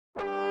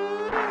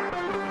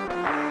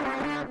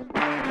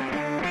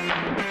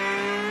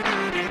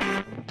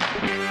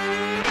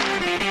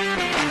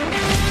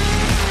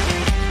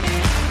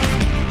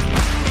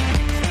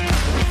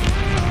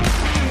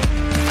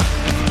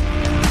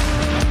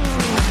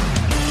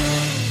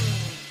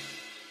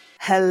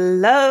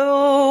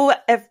Hello,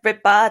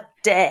 everybody.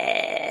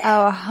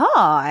 Oh,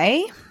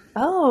 hi.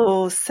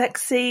 Oh,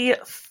 sexy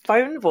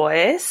phone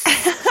voice.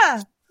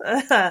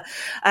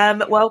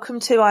 Welcome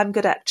to I'm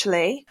Good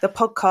Actually, the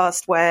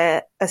podcast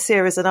where a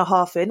series and a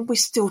half in, we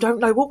still don't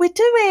know what we're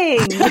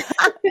doing.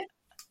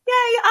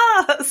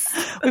 Yay, us!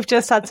 We've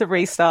just had to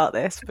restart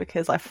this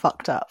because I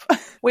fucked up.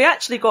 We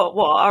actually got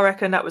I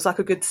reckon that was like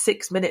a good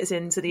 6 minutes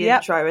into the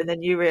intro, and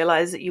then you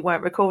realised that you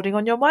weren't recording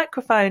on your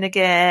microphone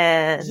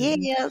again.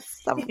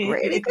 Yes, I'm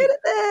really good at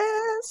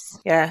this.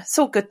 Yeah, it's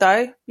all good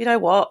though. You know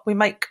what? We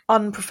make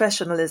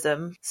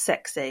unprofessionalism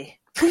sexy.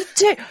 We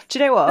do. Do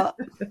you know what?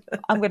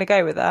 I'm going to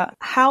go with that.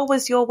 How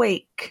was your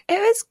week? It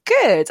was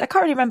good. I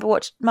can't really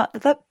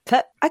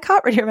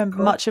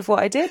remember much of what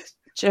I did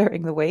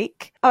during the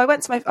week. I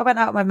went out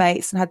with my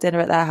mates and had dinner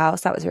at their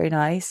house. That was really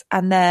nice.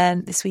 And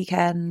then this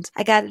weekend,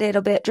 I got a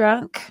little bit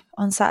drunk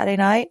on Saturday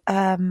night.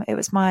 It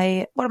was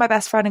one of my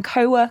best friend and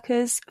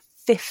co-workers'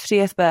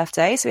 50th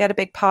birthday. So we had a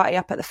big party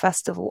up at the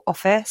festival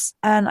office,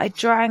 and I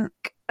drank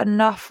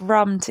enough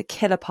rum to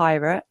kill a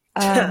pirate.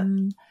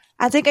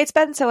 I didn't go to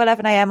bed until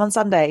 11 a.m. on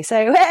Sunday.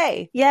 So,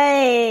 hey!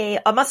 Yay!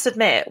 I must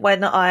admit,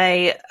 when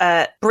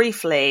I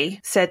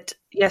briefly said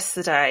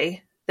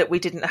yesterday that we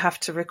didn't have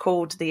to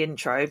record the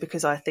intro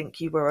because I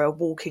think you were a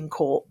walking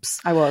corpse.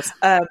 I was.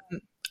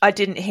 I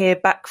didn't hear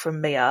back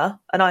from Mia,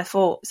 and I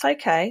thought, it's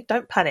okay,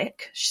 don't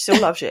panic. She still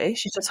loves you.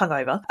 She's just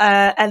hungover.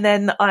 And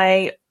then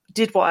I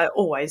did what I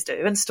always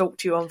do and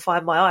stalked you on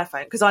Find My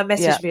iPhone, because I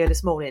messaged Mia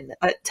this morning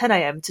at 10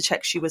 a.m. to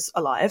check she was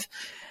alive,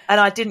 and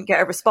I didn't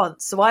get a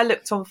response. So I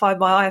looked on Find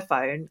My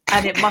iPhone,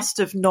 and it must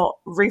have not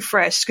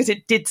refreshed because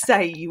it did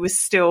say you were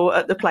still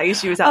at the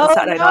place you was at on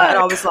Saturday night. And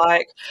I was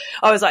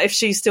like, if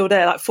she's still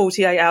there, like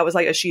 48 hours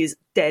later, she is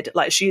dead.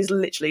 Like, she is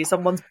literally,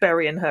 someone's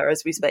burying her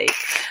as we speak.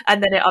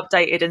 And then it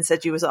updated and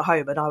said you was at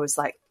home, and I was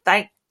like,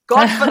 thank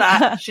God for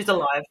that. She's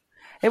alive.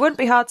 It wouldn't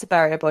be hard to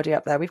bury a body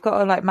up there. We've got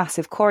a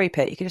massive quarry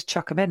pit. You can just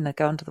chuck them in and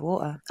go under the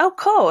water. Oh,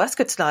 cool. That's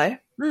good to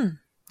know.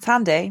 It's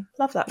handy.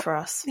 Love that for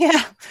us.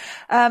 Yeah.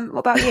 What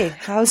about you?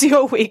 How's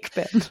your week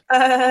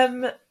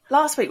been?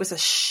 Last week was a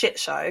shit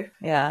show.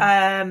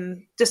 Yeah.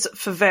 Just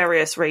for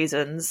various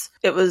reasons.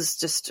 It was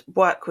just,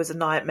 work was a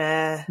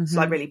nightmare. It's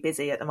like really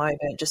busy at the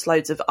moment. Just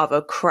loads of other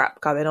crap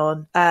going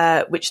on,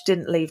 which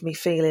didn't leave me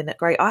feeling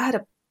great. I had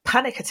a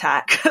panic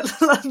attack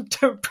at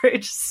London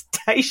Bridge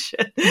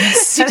Station.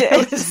 Yes, you did.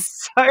 It was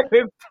so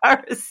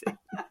embarrassing.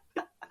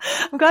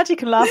 I'm glad you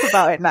can laugh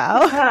about it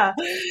now.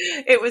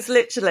 It was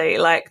literally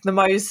like the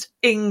most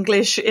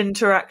English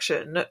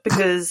interaction,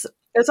 because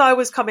as I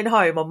was coming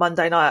home on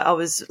Monday night, I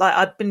was like,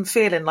 I'd been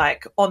feeling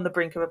like on the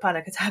brink of a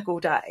panic attack all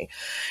day.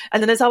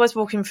 And then as I was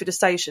walking through the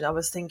station, I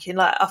was thinking,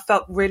 like, I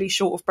felt really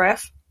short of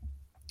breath.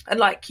 And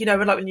like, you know,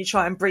 when you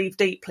try and breathe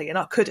deeply, and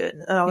I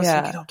couldn't. And I was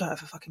thinking, don't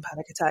have a fucking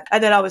panic attack.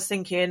 And then I was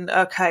thinking,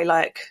 okay,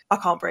 like, I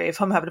can't breathe.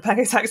 I'm having a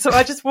panic attack. So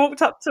I just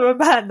walked up to a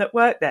man that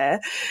worked there,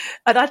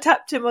 and I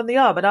tapped him on the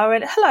arm, and I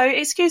went, hello,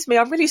 excuse me,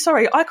 I'm really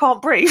sorry, I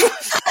can't breathe.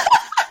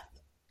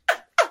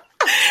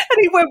 And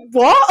he went,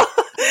 what?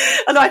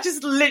 And I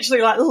just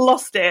literally like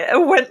lost it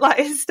and went like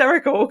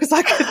hysterical because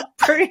I couldn't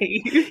breathe.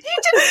 You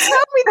didn't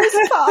tell me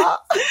this part.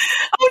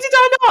 Oh, did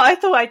I not? I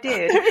thought I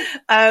did.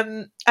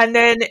 And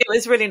then it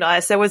was really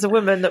nice. There was a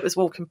woman that was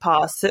walking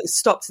past that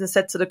stopped and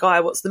said to the guy,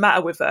 what's the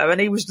matter with her? And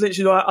he was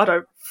literally like, I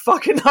don't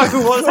fucking know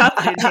what's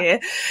happening here.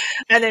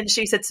 And then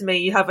she said to me,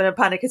 you having a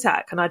panic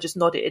attack? And I just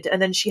nodded.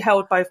 And then she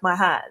held both my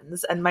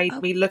hands and made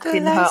me look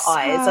in her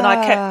eyes. And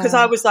I kept, because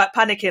I was like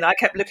panicking, I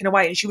kept looking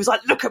away, and she was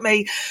like, look at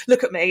me.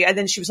 And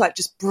then she was like,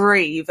 just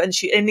breathe. And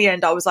in the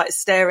end, I was like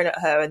staring at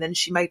her, and then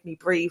she made me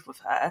breathe with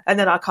her. And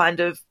then I kind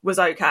of was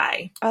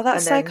okay. Oh,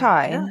 that's so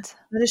kind. Yeah.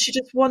 And then she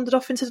just wandered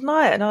off into the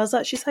night, and I was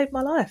like, she saved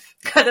my life.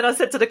 And then I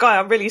said to the guy,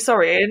 I'm really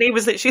sorry. And he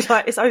was literally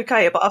like, it's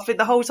okay. But I think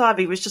the whole time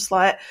he was just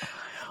like,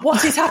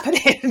 what is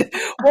happening?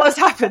 What has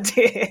happened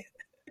here?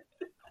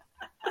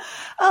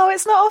 Oh,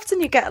 it's not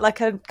often you get like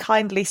a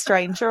kindly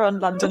stranger on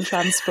London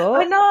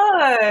transport. I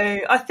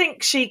know. I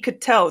think she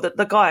could tell that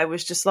the guy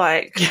was just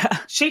like,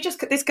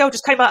 this girl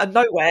just came out of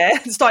nowhere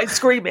and started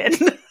screaming.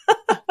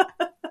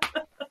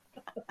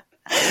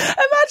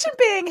 Imagine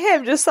being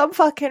him, just some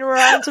fucking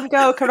random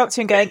girl coming up to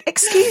you and going,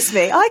 excuse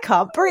me, I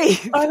can't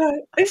breathe. I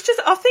know. It's just,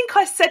 I think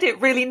I said it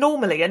really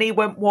normally, and he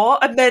went,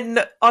 what? And then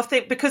I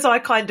think because I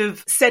kind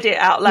of said it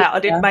out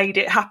loud, it made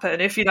it happen,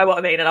 if you know what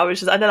I mean. And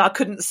and then I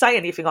couldn't say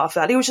anything after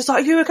that. He was just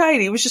like, are you okay?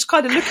 And he was just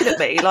kind of looking at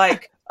me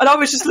like, and I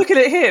was just looking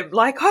at him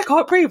like, I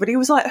can't breathe. And he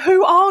was like,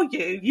 who are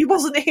you? You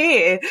wasn't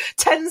here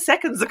 10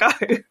 seconds ago.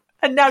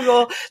 And now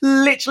you're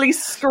literally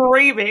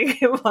screaming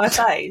in my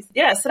face.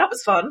 Yeah, so that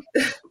was fun.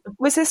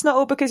 Was this not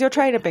all because your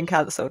train had been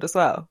cancelled as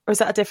well? Or is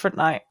that a different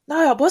night?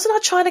 No, wasn't I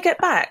trying to get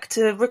back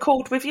to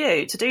record with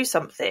you, to do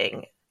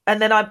something?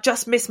 And then I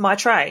just missed my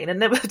train.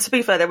 And then, to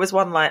be fair, there was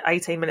one like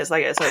 18 minutes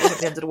later, so it wasn't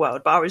the end of the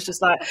world. But I was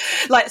just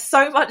like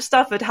so much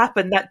stuff had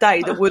happened that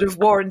day that would have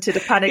warranted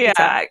a panic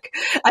attack.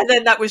 And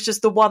then that was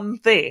just the one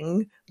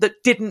thing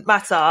that didn't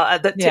matter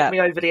that tipped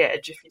me over the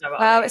edge, if you know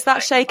what I mean. It's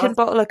that shaken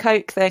bottle of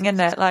Coke thing, isn't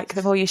it? Like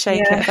the more you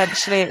shake it,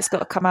 eventually it's got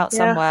to come out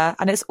somewhere.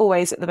 And it's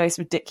always at the most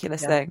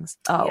ridiculous things.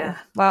 Well,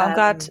 I'm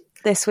glad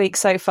this week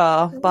so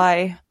far,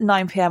 by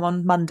 9 p.m.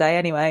 on Monday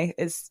anyway,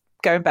 is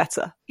going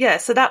better. Yeah,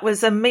 so that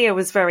was, and Mia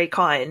was very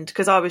kind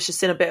because I was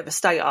just in a bit of a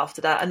state after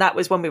that, and that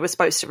was when we were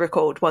supposed to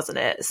record, wasn't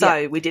it?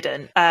 So we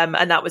didn't,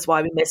 and that was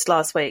why we missed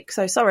last week.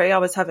 So sorry, I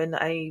was having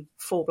a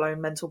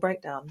full-blown mental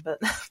breakdown, but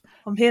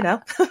I'm here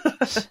now.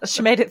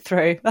 She made it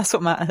through. That's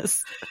what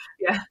matters.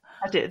 Yeah,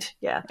 I did.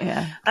 Yeah.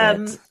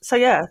 So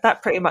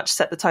that pretty much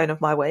set the tone of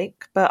my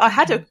week. But I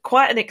had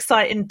quite an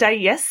exciting day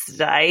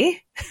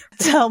yesterday.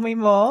 Tell me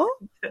more.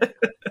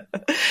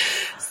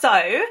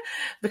 So,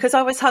 because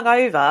I was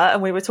hungover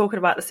and we were talking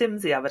about The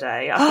Sims the other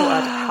day, I thought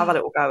I'd have a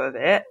little go of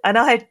it. And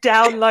I had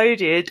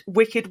downloaded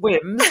Wicked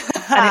Whims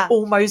and it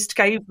almost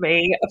gave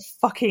me a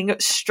fucking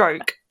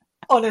stroke,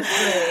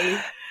 honestly.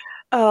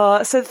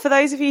 So for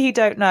those of you who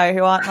don't know,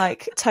 who aren't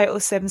like total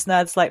Sims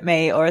nerds like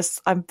me, or as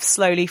I'm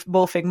slowly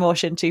morphing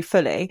Morsh into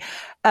fully,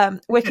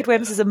 Wicked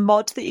Whims is a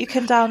mod that you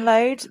can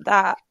download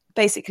that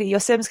basically your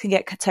Sims can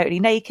get totally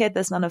naked.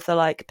 There's none of the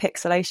like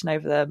pixelation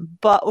over them,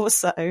 but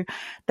also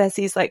there's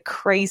these like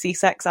crazy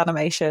sex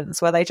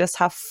animations where they just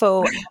have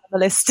full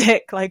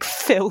animalistic, like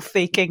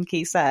filthy,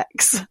 kinky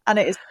sex, and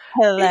it is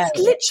hilarious.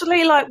 It's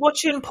literally like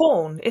watching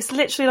porn.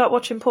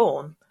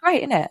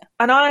 Great, isn't it?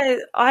 And I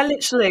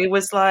literally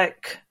was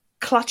like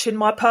clutching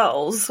my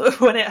pearls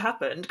when it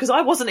happened because I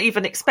wasn't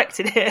even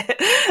expecting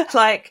it.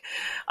 Like,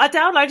 I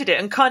downloaded it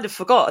and kind of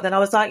forgot, and then I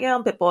was like, yeah,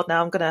 I'm a bit bored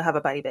now, I'm gonna have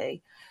a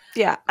baby.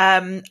 Yeah.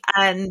 And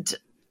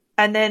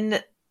then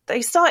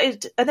they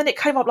started, and then it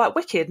came up like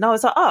Wicked, and I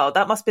was like, oh,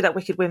 that must be that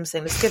Wicked Whims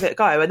thing, let's give it a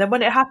go. And then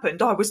when it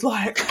happened, I was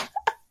like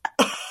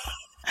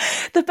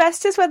the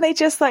best is when they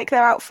just like,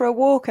 they're out for a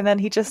walk and then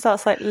he just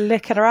starts like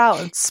licking her out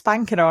and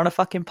spanking her on a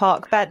fucking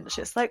park bench.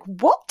 It's like,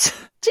 what?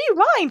 Do you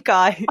mind,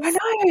 guys? I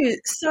know.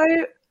 So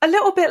a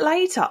little bit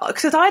later,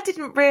 because I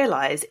didn't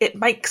realise it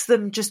makes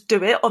them just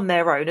do it on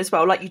their own as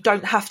well. Like, you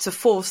don't have to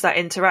force that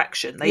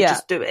interaction. They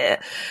just do it.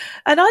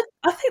 And I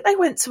think they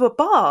went to a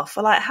bar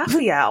for like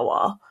happy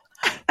hour.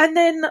 And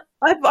then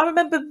I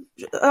remember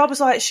I was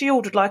like, she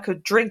ordered like a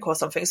drink or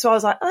something. So I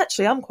was like,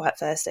 actually, I'm quite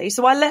thirsty.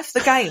 So I left the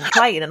game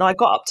playing and I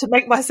got up to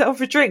make myself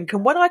a drink.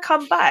 And when I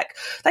come back,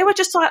 they were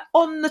just like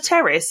on the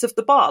terrace of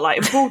the bar, like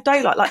in broad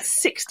daylight, like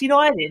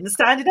 69ing,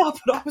 standing up.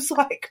 And I was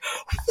like,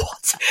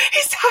 what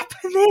is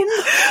happening?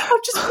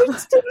 I've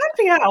just been to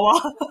happy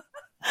hour.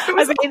 It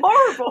was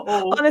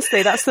horrible.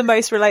 Honestly, that's the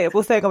most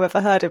relatable thing I've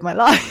ever heard in my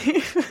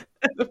life.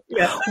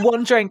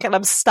 One drink and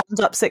I'm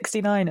stand up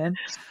 69ing.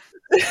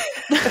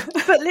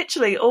 But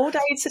literally all day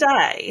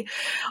today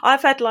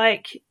I've had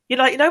like, you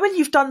know when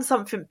you've done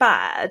something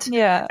bad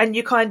and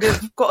you kind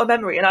of got a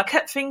memory, and I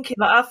kept thinking,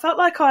 like, I felt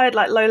like I had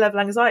like low level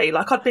anxiety,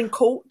 like I'd been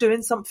caught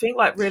doing something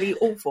like really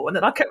awful, and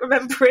then I kept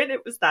remembering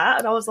it was that,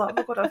 and I was like,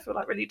 oh my god, I feel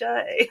like really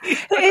dirty.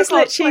 It is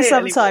literally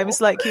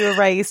sometimes like you were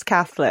raised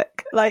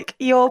Catholic, like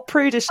your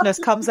prudishness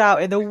comes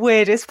out in the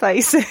weirdest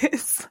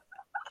places.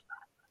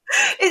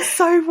 It's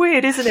so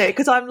weird, isn't it?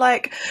 Because I'm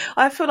like,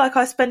 I feel like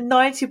I spend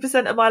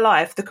 90% of my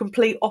life the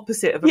complete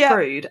opposite of a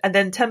prude, and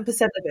then 10%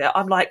 of it,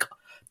 I'm like,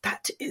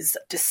 that is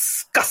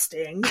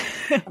disgusting.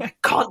 I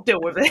can't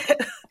deal with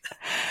it.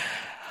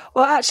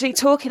 Well, actually,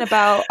 talking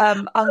about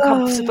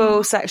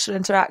uncomfortable sexual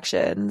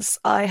interactions,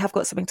 I have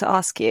got something to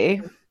ask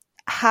you.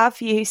 Have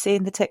you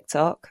seen the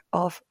TikTok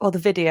or the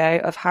video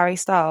of Harry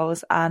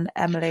Styles and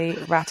Emily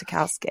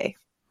Ratajkowski?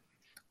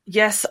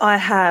 Yes, I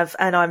have,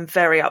 and I'm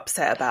very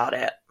upset about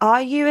it.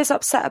 Are you as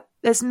upset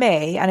as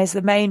me? And is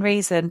the main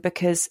reason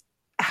because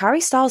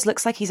Harry Styles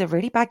looks like he's a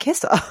really bad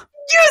kisser?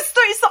 Yes,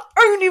 that is the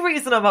only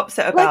reason I'm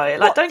upset about it.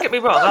 Like, don't get me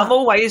wrong, I'm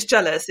always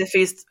jealous if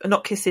he's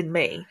not kissing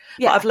me.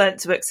 Yeah. But I've learned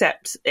to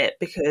accept it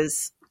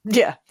because...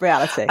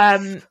 reality.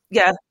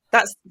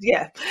 That's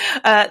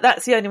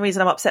the only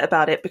reason I'm upset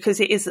about it,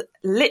 because it is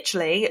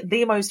literally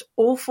the most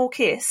awful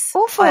kiss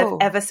I've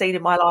ever seen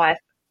in my life.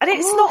 And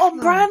it's not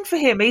on brand for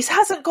him. He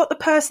hasn't got the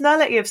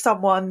personality of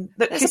someone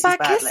that kisses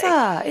badly. It's a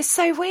bad kisser. It's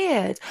so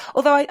weird.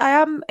 Although I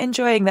am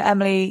enjoying that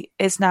Emily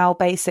is now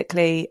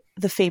basically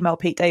the female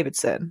Pete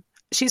Davidson.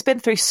 She's been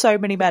through so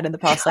many men in the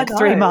past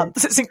 3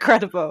 months. It's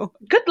incredible.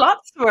 Good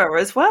luck to her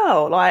as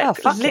well.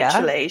 Like,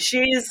 literally,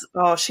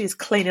 she's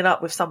cleaning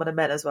up with some of the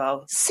men as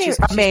well.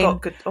 Seriously, she's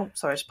got good. Oh,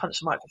 sorry, I just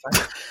punched the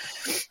microphone.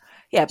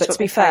 Yeah, but to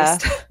be fair,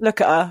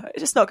 look at her.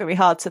 It's just not going to be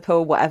hard to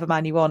pull whatever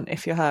man you want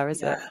if you're her,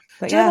 is it?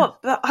 But do you know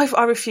what? But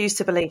I refuse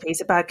to believe he's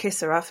a bad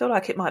kisser. I feel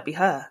like it might be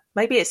her.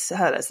 Maybe it's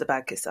her that's the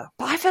bad kisser.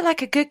 But I feel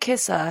like a good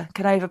kisser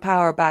can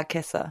overpower a bad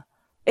kisser.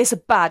 It's a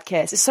bad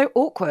kiss. It's so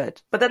awkward.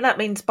 But then that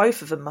means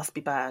both of them must be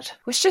bad.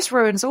 Which just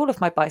ruins all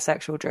of my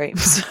bisexual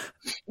dreams.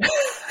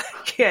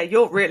 yeah,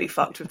 you're really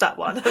fucked with that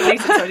one. At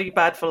least it's only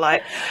bad for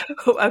like,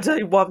 I'll tell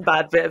you one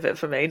bad bit of it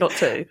for me, not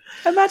two.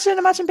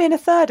 Imagine being a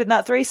third in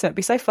that threesome. It'd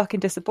be so fucking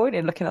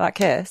disappointing looking at that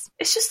kiss.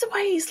 It's just the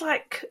way he's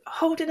like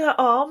holding her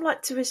arm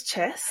like to his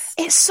chest.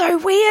 It's so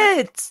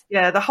weird.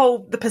 Yeah,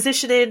 the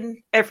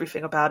positioning,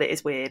 everything about it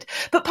is weird.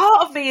 But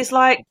part of me is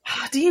like,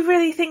 do you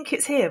really think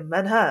it's him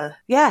and her?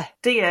 Yeah.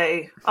 Do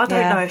you? I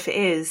don't know if it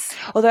is.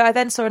 Although I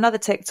then saw another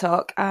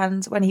TikTok,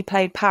 and when he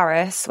played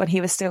Paris, when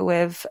he was still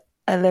with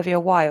Olivia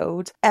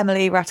Wilde,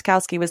 Emily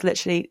Ratajkowski was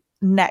literally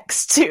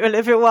next to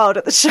Olivia Wilde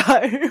at the show.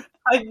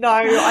 I know,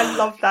 I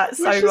love that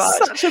so Which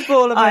much. Is such a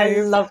baller move.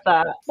 I love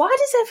that. Why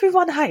does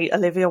everyone hate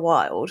Olivia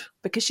Wilde?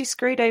 Because she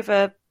screwed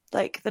over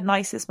like the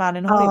nicest man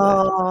in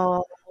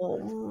Hollywood.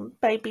 Oh,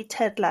 baby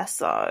Ted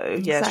Lasso.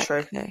 Exactly. Yeah, it's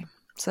true.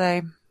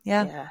 So,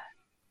 yeah.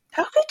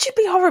 How could you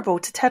be horrible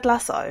to Ted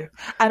Lasso?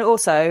 And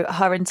also,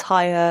 her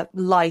entire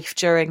life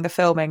during the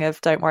filming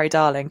of Don't Worry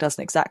Darling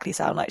doesn't exactly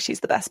sound like she's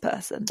the best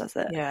person, does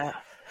it? Yeah.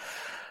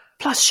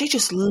 Plus, she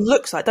just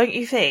looks like, don't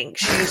you think?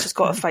 She's just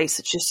got a face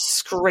that just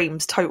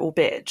screams total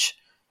bitch.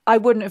 I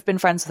wouldn't have been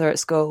friends with her at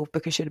school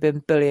because she'd have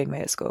been bullying me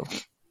at school.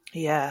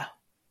 Yeah.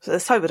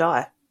 So would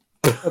I.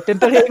 I've been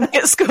bullying me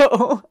at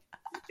school.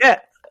 Yeah.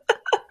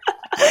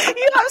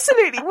 You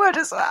absolutely would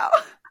as well.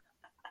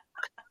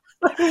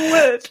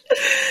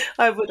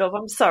 I would have.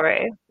 I'm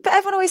sorry. But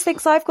everyone always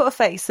thinks I've got a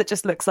face that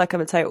just looks like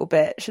I'm a total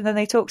bitch. And then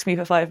they talk to me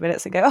for 5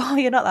 minutes and go, oh,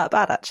 you're not that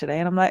bad, actually.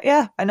 And I'm like,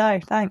 yeah, I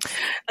know. Thanks.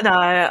 No,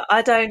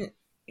 I don't.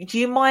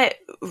 You might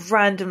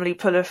randomly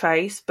pull a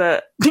face,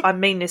 but I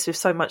mean this with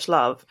so much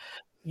love.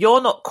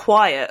 You're not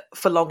quiet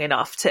for long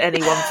enough for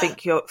anyone to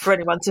think you're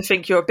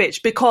a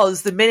bitch,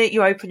 because the minute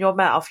you open your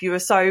mouth, you are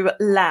so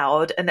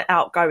loud and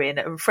outgoing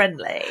and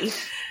friendly.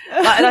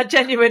 And I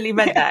genuinely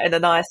meant that in a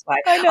nice way.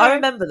 I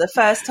remember the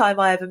first time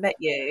I ever met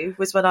you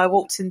was when I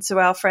walked into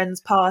our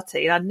friend's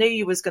party, and I knew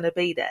you was going to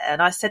be there.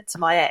 And I said to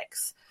my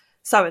ex,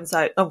 so-and-so,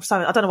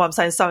 I don't know why I'm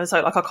saying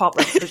so-and-so, like I can't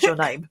remember your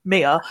name,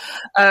 Mia,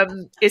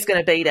 is going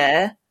to be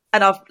there.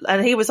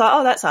 And he was like,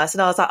 oh, that's nice.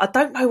 And I was like, I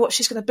don't know what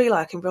she's going to be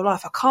like in real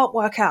life. I can't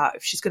work out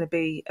if she's going to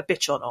be a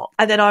bitch or not.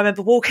 And then I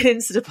remember walking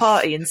into the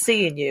party and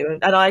seeing you,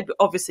 and I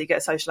obviously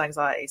get social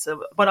anxiety.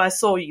 So when I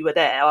saw you were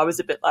there, I was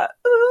a bit like,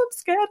 oh, I'm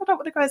scared. I don't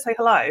want to go and say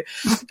hello.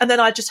 And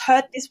then I just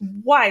heard this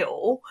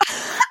wail.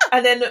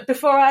 And then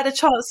before I had a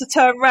chance to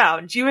turn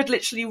around, you had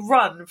literally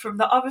run from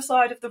the other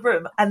side of the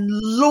room and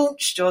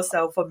launched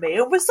yourself on me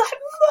and was like,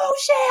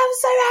 Moshe, I'm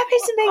so happy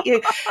to meet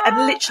you.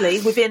 And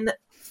literally within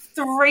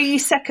 3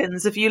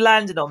 seconds of you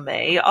landing on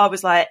me, I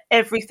was like,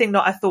 everything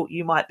that I thought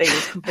you might be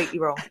was completely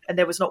wrong. And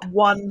there was not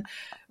one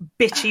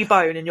bitchy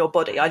bone in your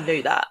body. I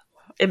knew that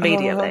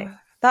immediately.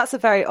 That's a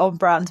very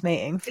on-brand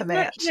meeting for me,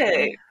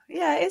 actually. Cute?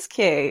 Yeah, it's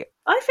cute.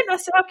 I think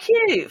that's our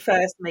cute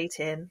first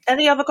meeting.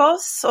 Any other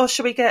goss, or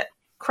should we get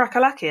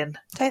crack-a-lacking?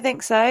 Don't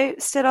think so.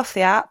 Still off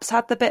the apps.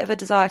 Had the bit of a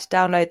desire to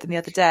download them the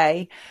other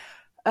day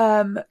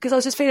because I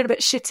was just feeling a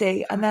bit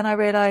shitty. And then I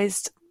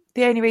realised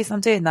the only reason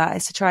I'm doing that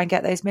is to try and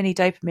get those mini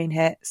dopamine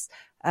hits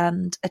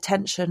and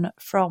attention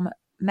from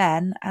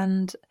men,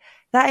 and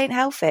that ain't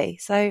healthy.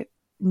 So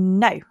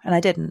no, and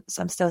I didn't.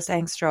 So I'm still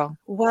staying strong.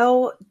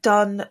 Well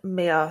done,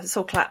 Mia. It's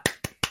all clap.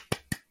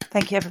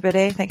 Thank you,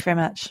 everybody. Thank you very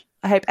much.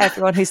 I hope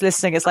everyone who's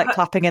listening is like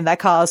clapping in their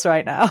cars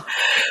right now.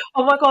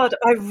 Oh my God,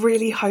 I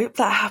really hope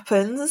that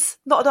happens.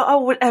 Not that I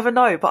would ever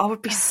know, but I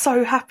would be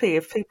so happy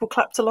if people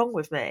clapped along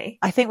with me.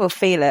 I think we'll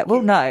feel it.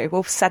 We'll know.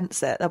 We'll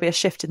sense it. There'll be a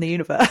shift in the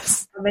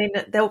universe. I mean,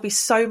 there'll be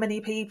so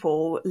many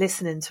people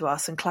listening to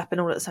us and clapping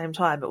all at the same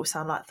time. It will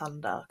sound like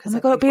thunder. Oh my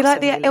God, it'll be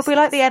like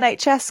the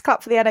NHS,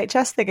 clap for the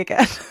NHS thing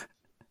again.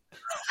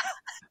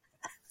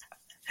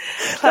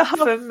 Clap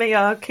for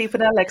Mia keeping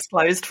her legs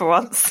closed for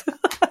once.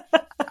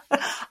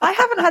 I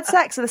haven't had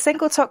sex with a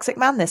single toxic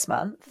man this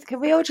month.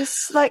 Can we all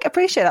just like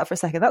appreciate that for a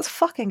second? That's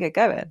fucking good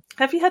going.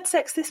 Have you had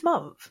sex this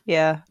month?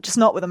 Yeah, just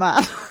not with a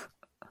man.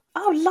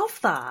 Oh, love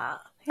that.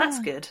 That's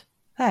good.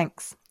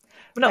 Thanks.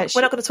 We're not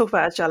going to talk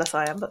about how jealous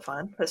I am, but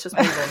fine. Let's just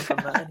move on from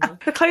that. Anyway.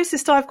 The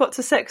closest I've got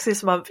to sex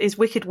this month is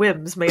Wicked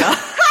Whims, Mia.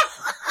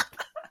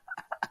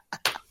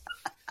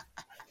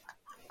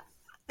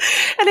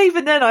 And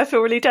even then I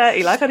feel really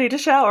dirty, like I need a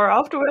shower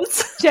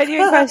afterwards.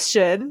 Genuine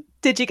question.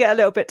 Did you get a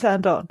little bit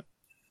turned on?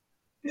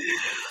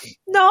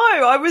 No,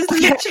 I was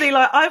literally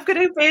like, I'm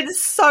going to be in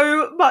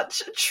so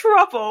much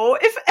trouble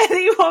if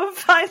anyone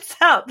finds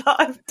out that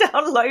I've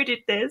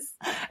downloaded this.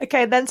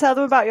 Okay, then tell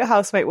them about your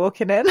housemate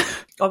walking in.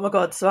 Oh my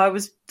God. So I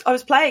was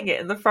playing it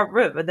in the front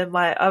room, and then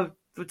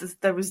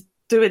there was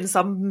doing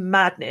some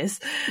madness,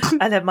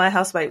 and then my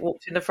housemate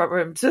walked in the front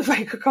room to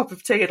make a cup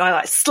of tea, and I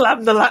like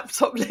slammed the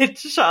laptop lid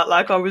shut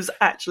like I was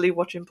actually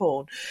watching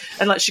porn,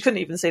 and like she couldn't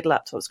even see the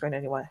laptop screen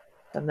anyway.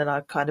 And then I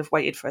kind of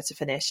waited for her to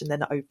finish, and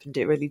then I opened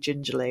it really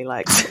gingerly,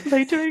 like, what are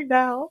they doing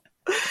now?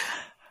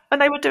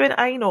 And they were doing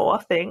anal,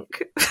 I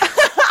think.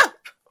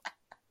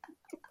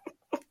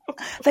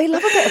 They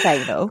love a bit of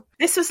anal.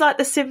 This was like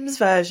the Sims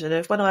version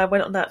of when I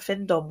went on that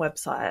Findom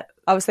website.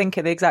 I was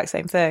thinking the exact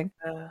same thing.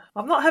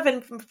 I'm not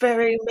having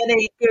very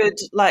many good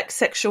like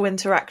sexual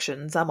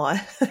interactions, am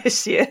I,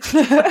 this year?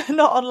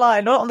 Not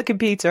online, not on the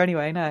computer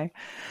anyway, no.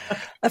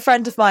 A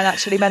friend of mine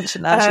actually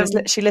mentioned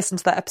that. She listened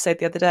to that episode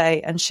the other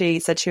day and she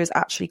said she was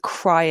actually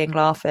crying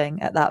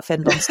laughing at that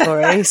Findom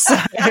story. So.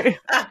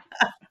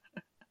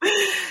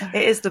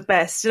 It is the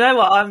best. You know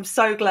what? I'm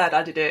so glad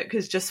I did it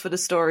because just for the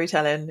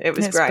storytelling, it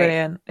was great.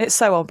 Brilliant. It's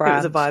so on brand. It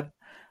was a vibe.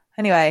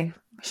 Anyway,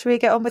 should we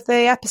get on with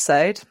the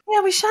episode?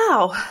 Yeah, we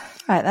shall.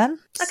 Right then.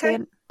 Okay.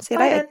 See you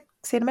later. Then.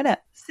 See you in a minute.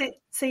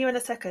 See you in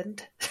a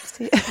second.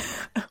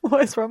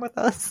 What is wrong with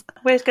us?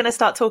 We're going to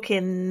start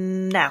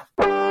talking now.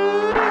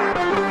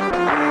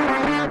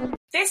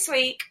 This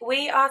week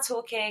we are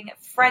talking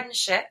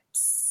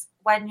friendships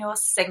when you're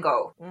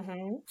single.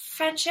 Mm-hmm.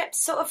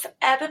 Friendships sort of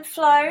ebb and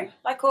flow,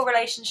 like all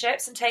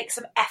relationships, and take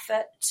some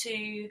effort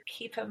to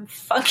keep them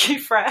funky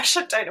fresh.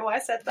 I don't know why I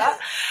said that.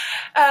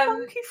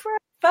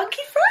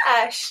 Funky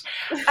fresh.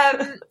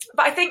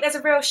 But I think there's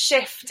a real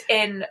shift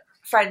in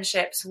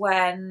friendships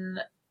when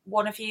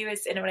one of you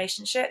is in a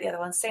relationship, the other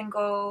one's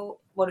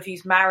single, one of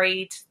you's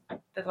married, the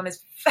other one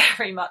is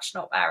very much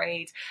not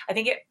married. I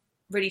think it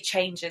really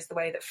changes the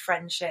way that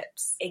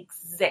friendships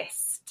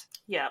exist.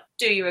 Yeah.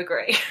 Do you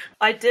agree?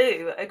 I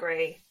do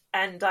agree.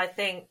 And I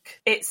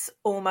think it's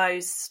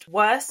almost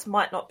worse,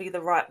 might not be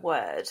the right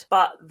word,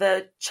 but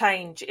the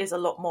change is a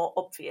lot more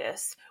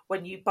obvious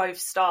when you both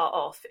start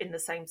off in the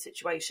same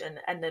situation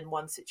and then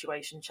one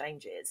situation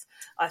changes.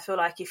 I feel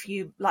like if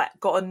you like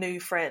got a new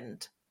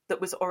friend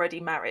that was already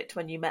married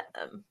when you met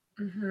them,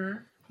 mm-hmm.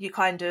 you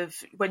kind of,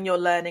 when you're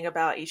learning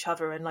about each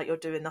other and like you're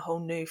doing the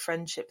whole new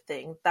friendship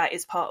thing, that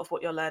is part of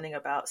what you're learning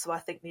about. So I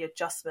think the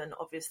adjustment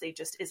obviously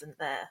just isn't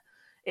there.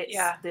 It's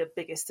the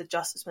biggest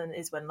adjustment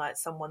is when like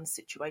someone's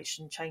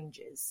situation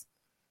changes,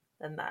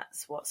 and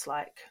that's what's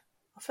like.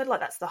 I feel like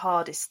that's the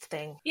hardest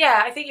thing.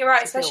 Yeah, I think you're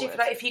right. Especially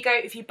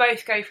if you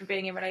both go from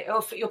being in or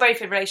if you're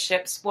both in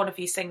relationships, one of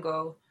you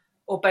single,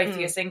 or both of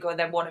you are single, and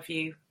then one of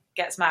you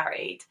gets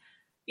married.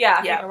 Yeah,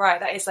 I think you're right.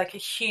 That is like a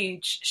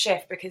huge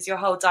shift because your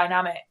whole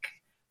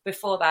dynamic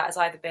before that has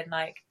either been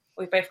like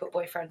we've both got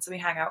boyfriends and we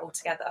hang out all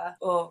together,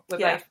 or we're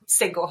both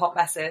single hot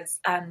messes,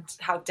 and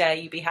how dare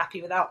you be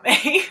happy without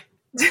me.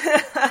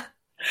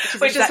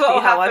 Which is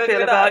what how I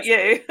feel about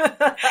you.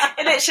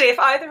 And literally, if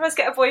either of us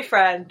get a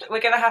boyfriend,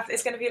 we're gonna have.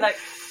 It's gonna be like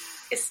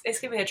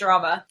it's gonna be a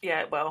drama.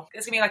 Yeah, well,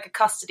 it's gonna be like a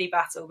custody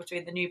battle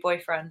between the new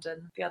boyfriend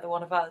and the other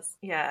one of us.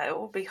 Yeah, it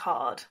will be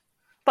hard.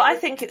 But I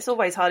think it's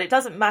always hard. It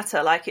doesn't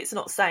matter. Like, it's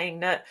not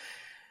saying that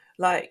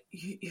like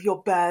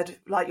you're bad,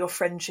 like your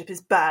friendship is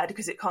bad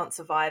because it can't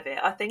survive it.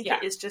 I think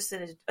it is just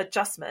an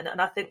adjustment,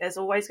 and I think there's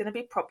always going to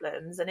be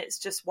problems, and it's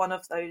just one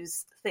of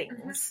those things.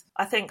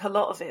 Mm-hmm. I think a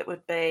lot of it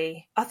would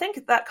be, I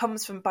think that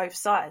comes from both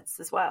sides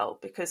as well,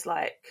 because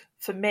like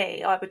for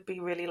me, I would be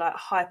really like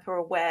hyper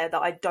aware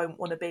that I don't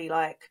want to be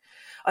like,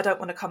 I don't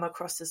want to come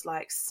across as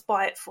like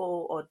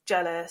spiteful or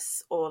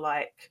jealous or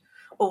like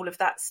all of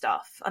that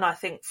stuff. And I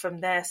think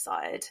from their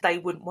side, they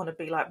wouldn't want to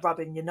be like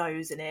rubbing your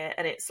nose in it.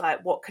 And it's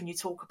like, what can you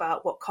talk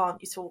about? What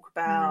can't you talk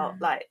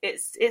about? Like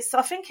it's,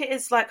 I think it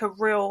is like a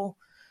real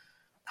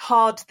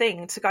hard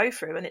thing to go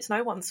through, and it's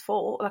no one's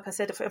fault. Like I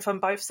said, if on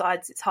both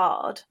sides, it's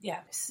hard.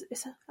 Yeah.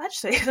 It's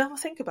actually, now I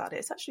think about it,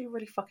 it's actually a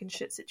really fucking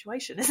shit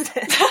situation, isn't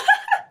it?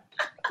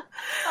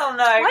 Oh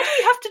no. Why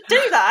do you have to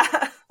do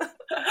that?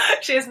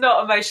 She is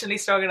not emotionally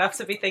strong enough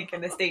to be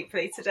thinking this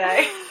deeply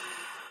today.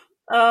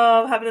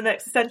 Oh, I'm having an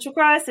existential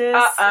crisis.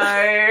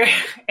 Uh-oh.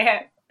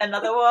 Yeah,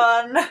 another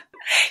one.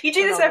 You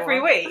do this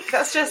every week.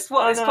 That's just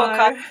what this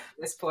podcast is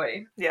at this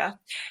point. Yeah,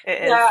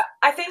 it is. Yeah,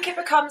 I think it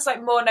becomes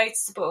like more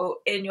noticeable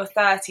in your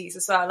 30s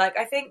as well. Like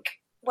I think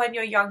when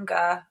you're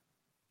younger,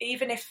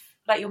 even if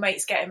like your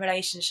mates get in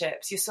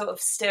relationships, you're sort of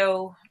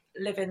still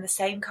living the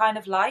same kind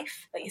of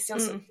life. Like you're still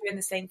sort of doing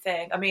the same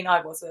thing. I mean,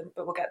 I wasn't,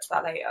 but we'll get to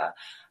that later.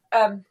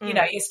 You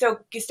know, you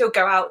still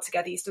go out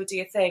together, you still do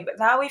your thing. But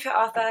now we've hit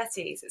our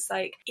 30s, it's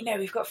like, you know,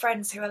 we've got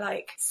friends who are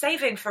like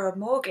saving for a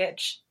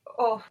mortgage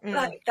or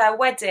like their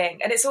wedding,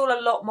 and it's all a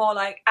lot more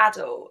like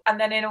adult. And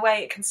then in a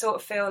way it can sort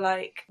of feel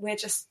like we're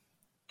just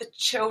the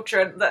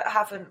children that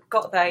haven't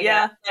got there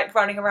yet, like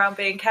running around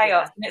being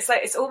chaos. And it's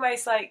like, it's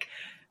almost like,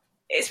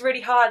 it's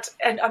really hard.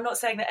 And I'm not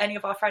saying that any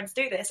of our friends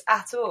do this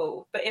at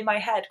all, but in my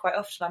head quite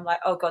often I'm like,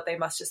 oh god, they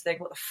must just think,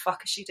 what the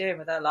fuck is she doing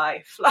with her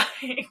life? Like,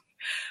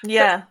 put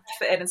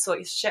effort in and sort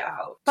your shit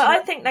out. But I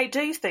think they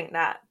do think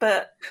that,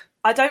 but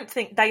I don't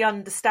think they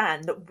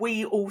understand that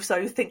we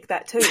also think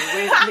that too.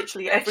 We're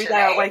literally every day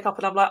I wake up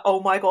and I'm like,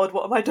 oh my god,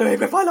 what am I doing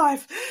with my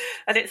life?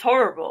 And it's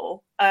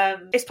horrible.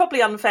 It's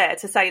probably unfair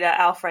to say that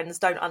our friends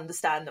don't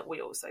understand that we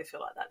also feel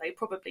like that. They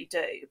probably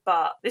do.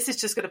 But this is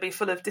just going to be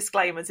full of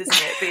disclaimers, isn't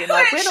it? Being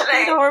like, we're not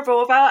being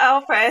horrible about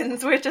our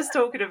friends. We're just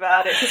talking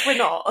about it because we're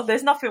not.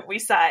 There's nothing we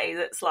say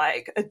that's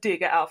like a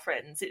dig at our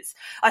friends.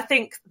 I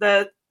think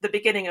the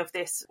beginning of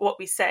this, what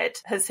we said,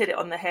 has hit it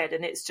on the head,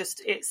 and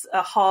it's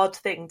a hard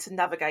thing to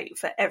navigate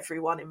for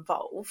everyone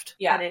involved.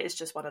 Yeah. And it is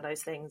just one of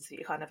those things that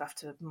you kind of have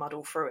to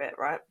muddle through it,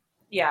 right?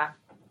 Yeah,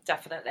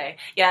 definitely.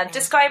 Yeah,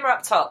 disclaimer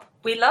up top.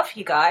 We love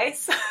you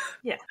guys.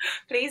 Yeah.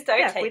 Please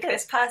don't take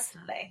this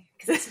personally,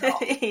 because it's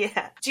not.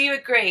 Yeah. Do you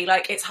agree,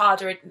 like, it's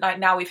harder, like,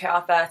 now we've hit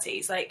our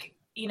 30s, like,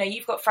 you know,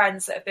 you've got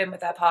friends that have been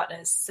with their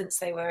partners since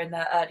they were in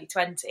their early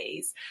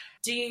 20s.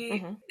 Do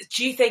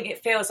you think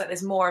it feels like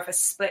there's more of a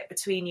split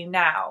between you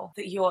now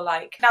that you're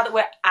like, now that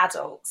we're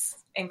adults,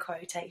 in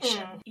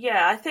quotation?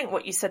 Yeah, I think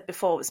what you said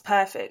before was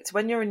perfect.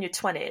 When you're in your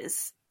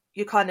 20s,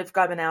 you're kind of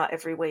going out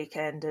every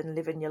weekend and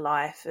living your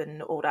life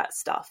and all that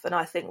stuff. And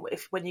I think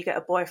when you get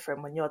a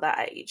boyfriend when you're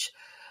that age,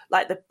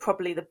 like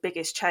probably the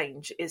biggest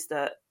change is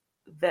that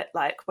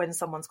like when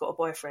someone's got a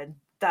boyfriend,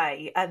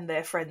 they and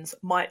their friends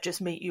might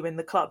just meet you in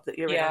the club that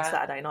you're in on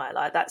Saturday night.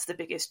 Like that's the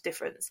biggest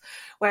difference.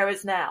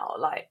 Whereas now,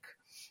 like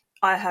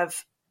I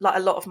have like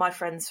a lot of my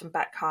friends from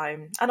back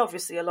home, and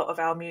obviously a lot of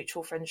our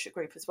mutual friendship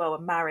group as well, are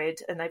married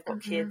and they've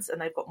got kids and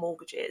they've got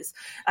mortgages.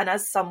 And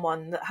as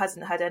someone that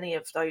hasn't had any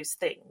of those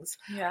things,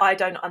 I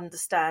don't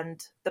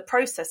understand the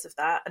process of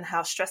that and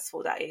how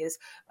stressful that is,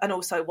 and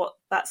also what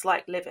that's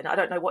like living. I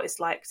don't know what it's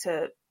like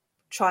to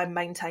try and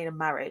maintain a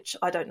marriage.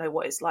 I don't know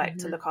what it's like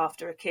to look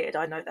after a kid.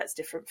 I know that's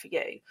different for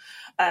you.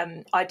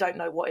 I don't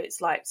know what it's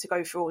like to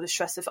go through all the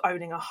stress of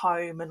owning a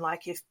home, and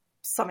like if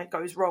something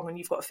goes wrong and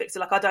you've got to fix it.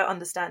 Like I don't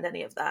understand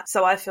any of that.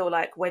 So I feel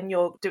like when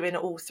you're doing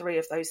all three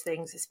of those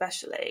things,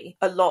 especially,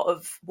 a lot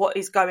of what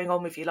is going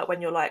on with you, like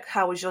when you're like,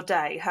 how was your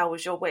day? How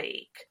was your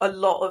week? A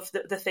lot of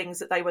the things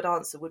that they would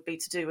answer would be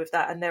to do with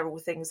that. And they're all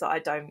things that I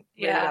don't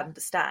really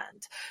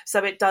understand.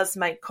 So it does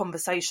make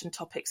conversation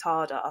topics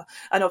harder.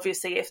 And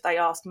obviously if they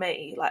ask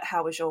me, like,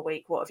 how was your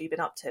week? What have you been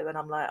up to? And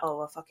I'm like,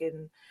 oh, I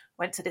fucking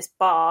went to this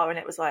bar and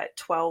it was like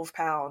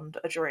 £12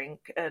 a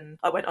drink, and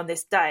I went on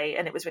this day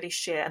and it was really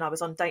shit, and I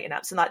was on dating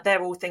apps, and like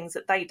they're all things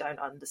that they don't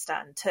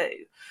understand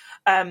too.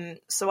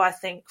 So I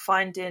think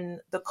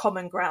finding the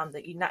common ground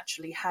that you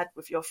naturally had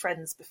with your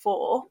friends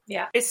before,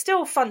 it's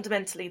still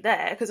fundamentally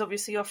there, because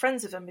obviously you're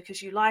friends with them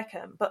because you like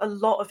them, but a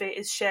lot of it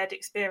is shared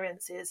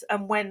experiences.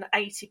 And when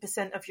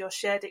 80% of your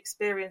shared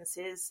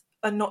experiences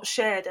are not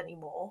shared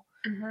anymore,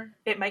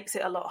 it makes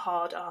it a lot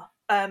harder.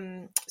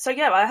 So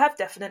yeah, I have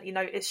definitely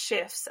noticed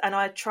shifts, and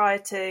I try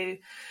to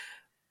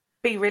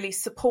be really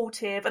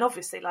supportive. And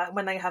obviously, like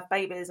when they have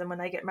babies and when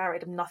they get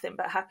married, I'm nothing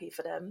but happy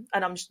for them.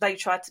 And they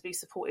try to be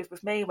supportive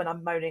with me when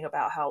I'm moaning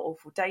about how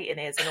awful dating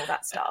is and all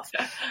that stuff.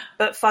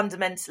 But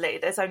fundamentally,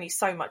 there's only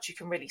so much you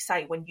can really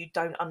say when you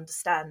don't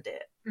understand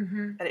it,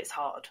 and it's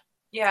hard.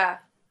 Yeah.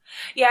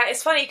 Yeah,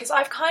 it's funny because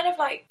I've kind of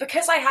like,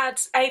 because I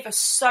had Ava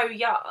so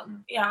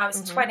young, you know, I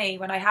was 20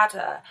 when I had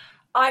her,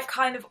 I've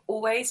kind of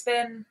always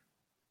been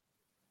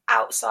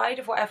outside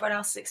of what everyone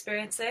else is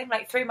experiencing.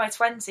 Like through my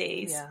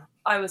 20s,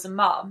 I was a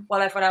mum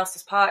while everyone else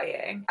was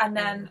partying. And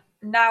then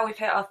now we've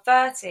hit our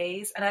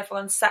 30s and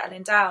everyone's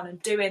settling down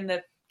and doing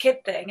the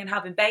kid thing and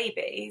having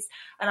babies.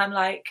 And I'm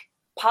like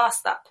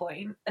past that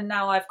point, and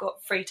now I've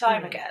got free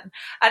time again.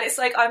 And it's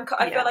like,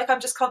 I feel like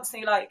I'm just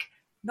constantly like,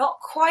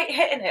 not quite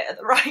hitting it at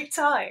the right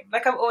time.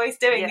 Like I'm always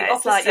doing the opposite.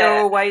 It's like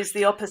you're always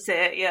the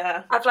opposite,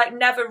 I've like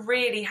never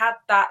really had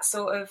that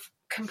sort of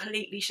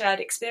completely shared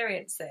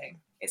experience thing.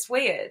 It's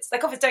weird.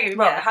 Like obviously, don't get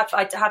me wrong,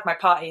 I had my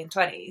party in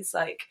 20s,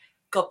 like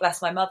God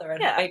bless my mother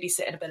and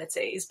babysitting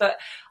abilities, but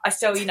I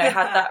still, you know,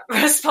 had that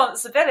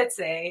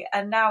responsibility.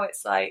 And now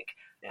it's like,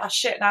 oh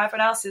shit, now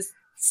everyone else is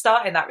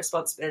starting that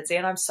responsibility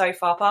and I'm so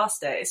far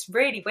past it. It's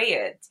really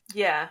weird.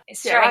 Yeah.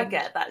 It's strange. I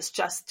get that's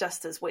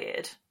just as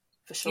weird,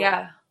 for sure.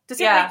 Yeah. Does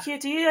it make you,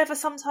 do you ever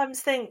sometimes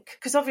think,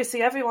 because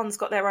obviously everyone's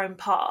got their own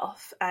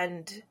path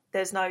and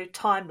there's no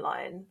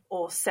timeline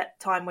or set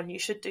time when you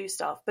should do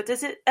stuff, but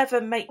does it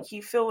ever make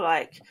you feel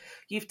like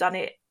you've done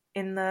it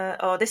in the,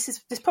 this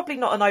is probably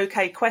not an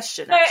okay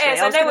question, actually. No, it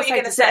is. I know what you're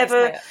going to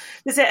say.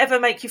 Does it ever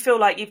make you feel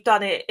like you've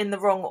done it in the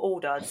wrong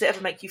order? Does it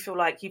ever make you feel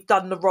like you've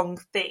done the wrong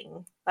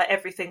thing, like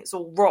everything's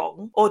all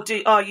wrong? Or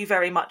are you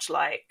very much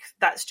like,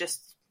 that's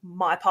just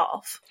my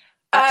path,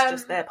 that's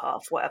just their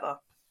path, whatever?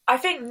 I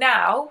think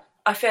now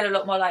I feel a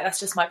lot more like that's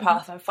just my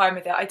path. I'm fine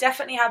with it. I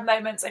definitely have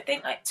moments, I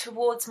think like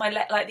towards my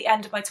like the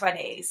end of my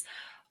 20s,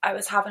 I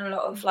was having a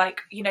lot of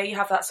like, you know, you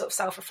have that sort of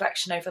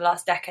self-reflection over the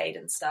last decade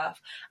and stuff.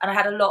 And I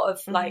had a lot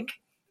of like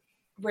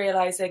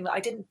realising that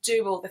I didn't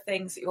do all the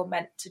things that you're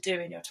meant to do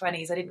in your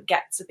 20s. I didn't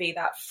get to be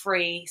that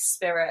free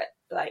spirit,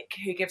 like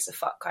who gives a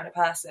fuck kind of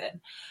person.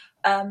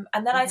 And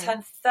then I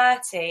turned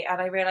 30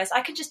 and I realised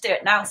I can just do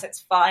it now, so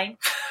it's fine.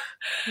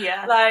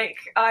 Like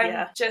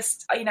I'm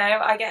just, you know,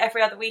 I get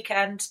every other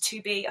weekend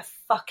to be a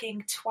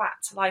fucking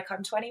twat like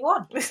I'm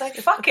 21. It's like,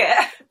 fuck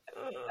it.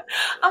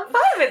 I'm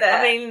fine with it.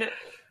 I mean,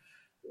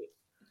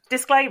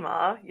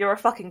 disclaimer, you're a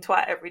fucking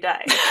twat every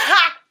day.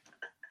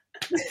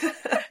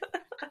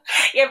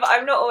 Yeah, but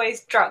I'm not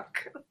always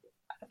drunk.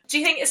 Do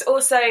you think it's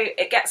also,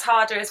 it gets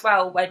harder as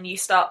well when you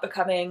start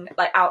becoming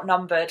like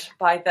outnumbered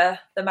by the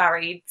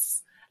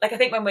marrieds? Like I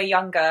think when we're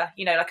younger,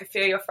 you know, like a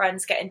few of your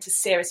friends get into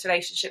serious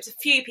relationships, a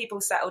few people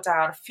settle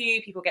down, a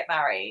few people get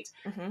married.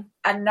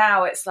 And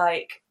now it's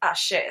like,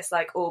 shit, it's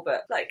like all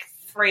but like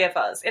 3 of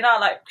us in our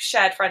like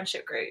shared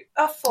friendship group.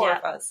 4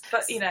 of us,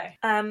 but you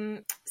know.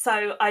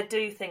 So I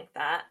do think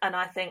that, and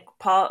I think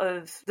part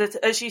of the,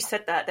 as you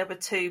said that, there were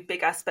 2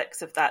 big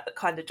aspects of that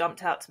kind of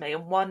jumped out to me,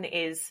 and one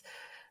is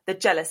the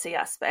jealousy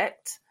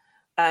aspect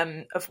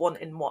of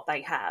wanting what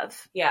they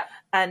have. Yeah.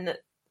 And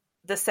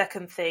the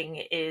second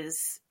thing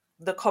is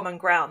the common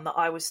ground that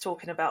I was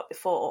talking about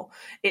before.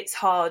 It's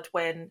hard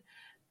when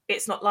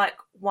it's not like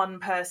one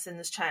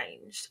person's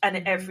changed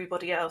and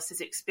everybody else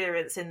is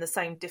experiencing the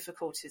same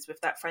difficulties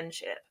with that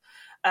friendship.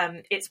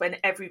 It's when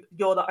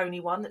you're the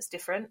only one that's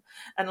different.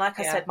 And like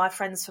I said, my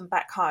friends from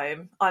back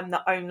home, I'm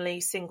the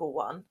only single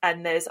one.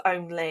 And I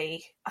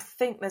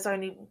think there's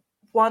only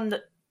one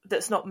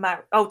that's not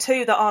married.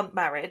 2 that aren't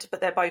married,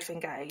 but they're both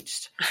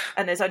engaged.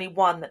 And there's only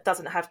one that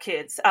doesn't have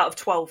kids out of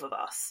 12 of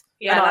us.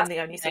 Yeah, and I'm the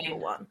only single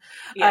one.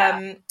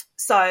 Yeah.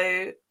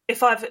 So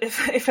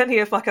if any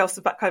of my girls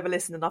back home are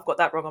listening and I've got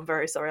that wrong, I'm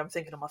very sorry. I'm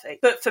thinking on my feet.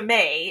 But for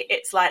me,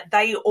 it's like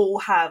they all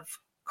have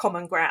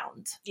common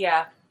ground.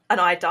 Yeah.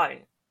 And I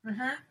don't.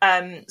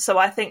 So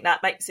I think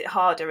that makes it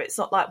harder. It's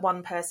not like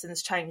one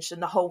person's changed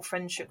and the whole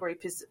friendship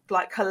group is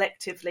like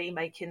collectively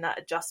making that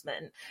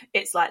adjustment.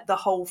 It's like the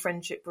whole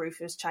friendship group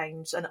has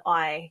changed and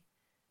I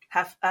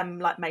have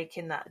like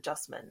making that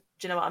adjustment.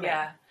 Do you know what I mean?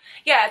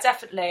 Yeah,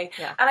 definitely.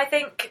 Yeah. And I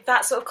think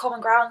that sort of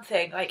common ground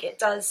thing, like it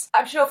does,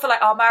 I'm sure for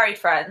like our married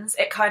friends,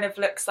 it kind of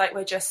looks like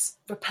we're just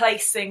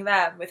replacing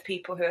them with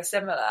people who are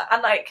similar.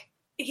 And like,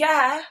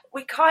 yeah,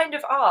 we kind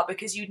of are,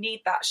 because you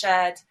need that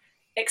shared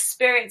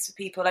experience with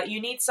people. Like you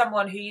need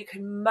someone who you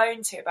can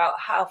moan to about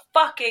how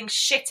fucking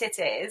shit it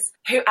is,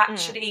 who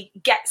actually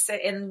gets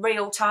it in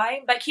real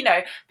time. Like, you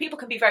know, people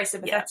can be very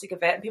sympathetic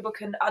of it and people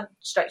can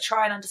like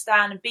try and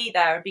understand and be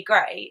there and be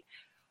great,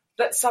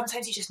 but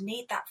sometimes you just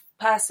need that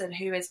person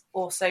who is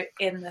also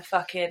in the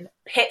fucking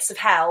pits of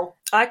hell.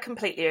 I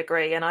completely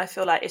agree, and I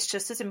feel like it's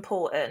just as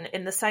important,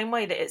 in the same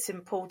way that it's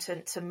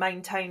important to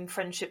maintain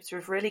friendships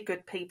with really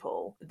good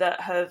people that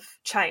have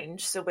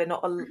changed, so we're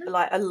not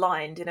like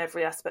aligned in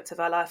every aspect of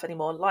our life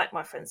anymore, like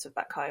my friends from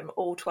back home.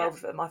 All 12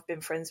 of them I've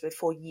been friends with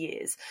for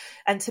years,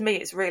 and to me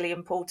it's really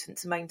important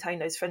to maintain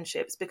those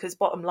friendships, because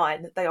bottom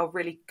line, they are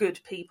really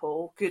good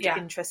people, good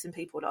interesting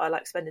people that I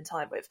like spending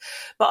time with.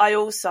 But I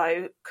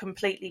also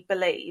completely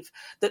believe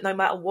that no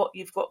matter what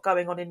you've got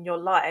going on in your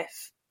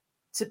life,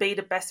 to be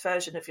the best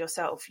version of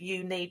yourself,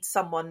 you need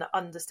someone that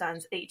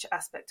understands each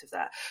aspect of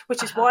that,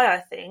 which is why I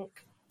think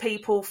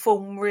people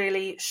form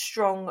really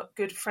strong,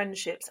 good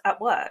friendships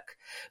at work,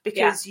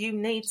 because you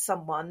need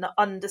someone that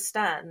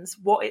understands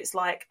what it's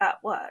like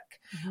at work.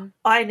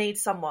 I need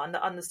someone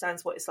that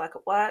understands what it's like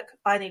at work.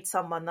 I need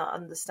someone that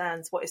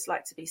understands what it's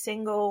like to be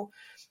single,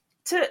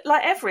 to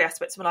like every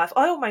aspect of my life.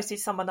 I almost need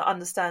someone that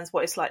understands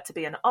what it's like to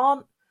be an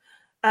aunt.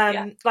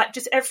 Like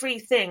just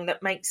everything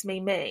that makes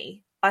me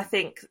me. I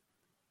think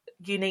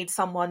you need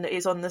someone that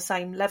is on the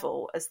same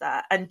level as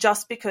that. And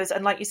just because,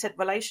 and like you said,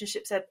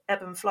 relationships ebb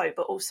and flow,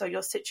 but also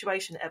your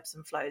situation ebbs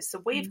and flows.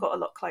 So we've got a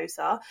lot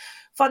closer.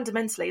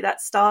 Fundamentally,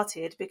 that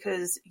started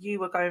because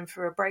you were going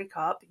through a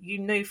breakup. You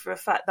knew for a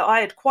fact that I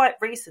had quite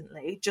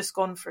recently just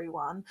gone through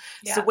one.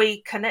 So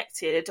we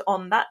connected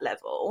on that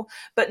level.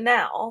 But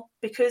now,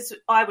 because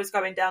I was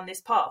going down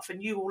this path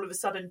and you all of a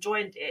sudden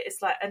joined it,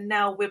 it's like, and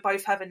now we're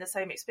both having the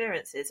same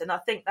experiences. And I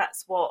think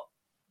that's what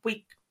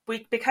we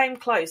became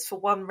close for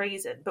one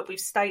reason, but we've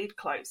stayed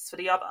close for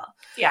the other.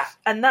 Yeah.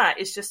 And that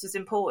is just as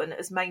important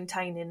as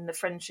maintaining the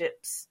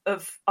friendships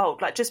of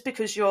old. Like, just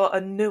because you're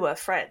a newer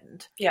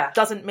friend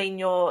doesn't mean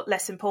you're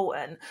less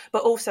important,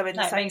 but also in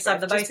the same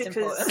breath, the most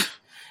important.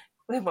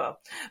 Well,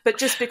 but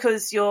just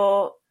because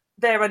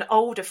they're an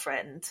older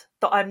friend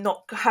that I'm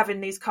not having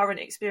these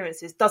current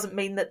experiences doesn't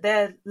mean that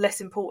they're less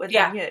important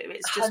than you.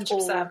 It's just 100%.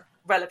 All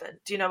relevant.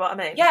 Do you know what I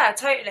mean? Yeah,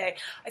 totally.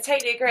 I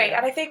totally agree.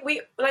 And I think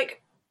we,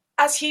 like,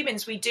 as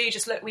humans, we do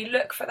just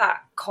look for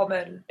that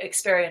common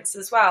experience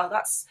as well.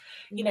 That's,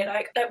 you know,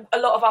 like a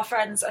lot of our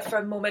friends are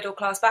from more middle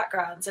class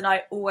backgrounds, and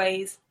I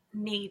always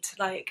need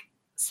like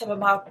some of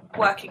my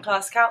working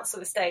class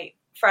council estate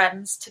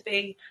friends to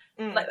be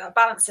like that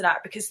balancing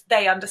act, because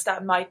they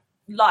understand my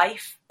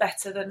life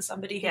better than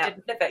somebody who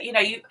didn't live it. You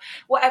know,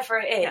 whatever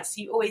it is,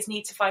 you always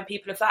need to find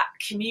people of that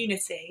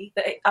community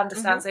that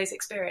understands those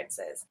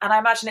experiences. And I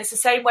imagine it's the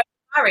same way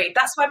married.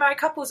 That's why married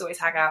couples always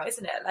hang out,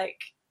 isn't it? Like,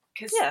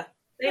 because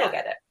they all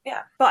get it.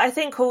 Yeah. But I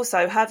think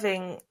also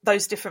having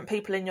those different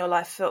people in your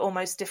life for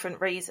almost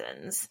different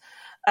reasons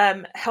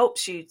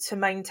helps you to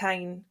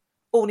maintain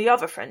all the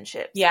other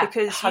friendships. Yeah,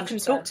 because 100%. You can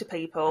talk to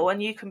people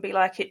and you can be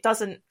like,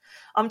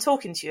 I'm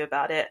talking to you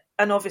about it.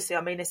 And obviously,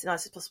 I mean this in the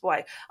nicest possible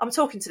way. I'm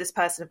talking to this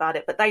person about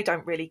it, but they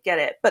don't really get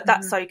it. But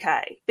that's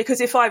okay.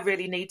 Because if I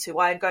really need to,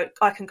 I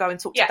can go and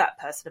talk to that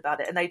person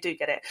about it and they do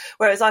get it.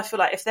 Whereas I feel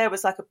like if there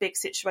was like a big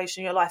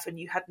situation in your life and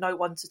you had no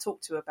one to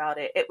talk to about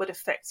it, it would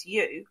affect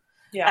you.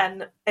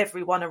 And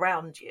everyone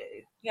around you.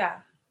 Yeah.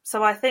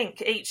 So I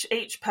think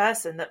each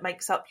person that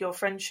makes up your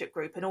friendship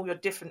group and all your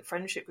different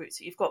friendship groups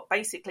that you've got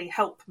basically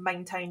help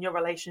maintain your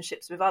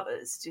relationships with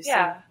others. Do you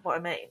see what I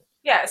mean?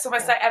 Yeah, it's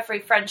almost like every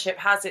friendship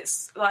has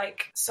its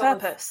like sort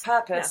purpose. Of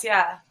purpose,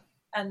 yeah.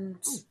 And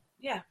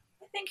yeah,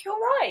 I think you're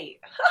right.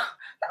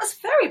 That was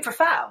very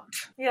profound.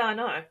 Yeah, I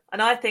know.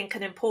 And I think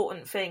an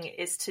important thing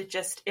is to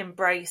just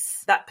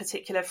embrace that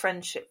particular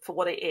friendship for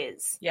what it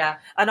is. Yeah.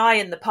 And I,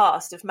 in the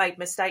past, have made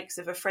mistakes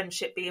of a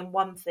friendship being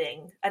one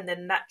thing and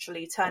then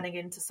naturally turning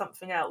into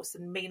something else,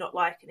 and me not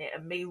liking it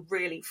and me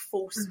really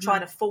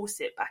trying to force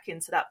it back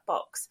into that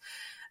box.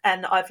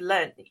 And I've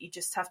learned that you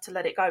just have to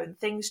let it go, and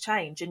things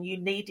change, and you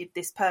needed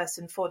this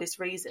person for this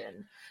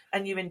reason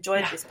and you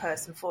enjoyed this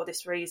person for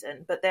this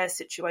reason, but their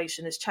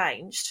situation has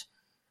changed,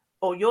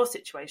 or your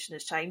situation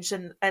has changed,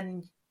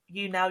 and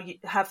you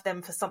have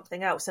them for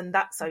something else, and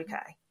that's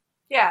okay.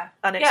 Yeah.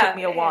 And it took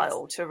me a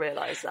while to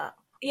realise that.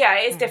 Yeah,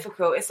 it is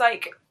difficult. It's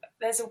like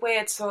there's a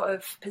weird sort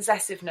of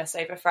possessiveness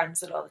over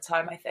friends a lot of the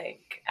time, I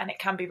think. And it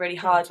can be really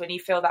hard when you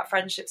feel that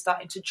friendship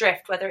starting to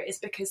drift, whether it is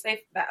because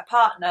they've met a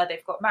partner,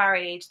 they've got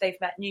married,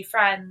 they've met new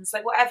friends,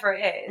 like whatever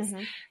it is,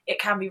 it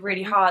can be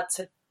really hard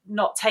to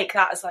not take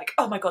that as like,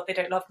 oh my God, they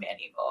don't love me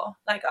anymore.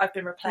 Like I've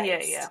been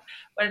replaced. Yeah.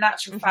 When in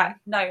actual fact,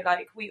 no,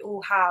 like we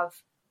all have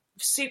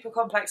super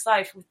complex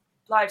lives with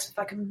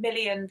like a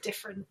million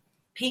different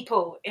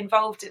people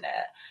involved in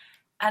it.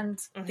 And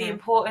the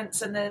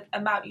importance and the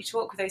amount you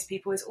talk with those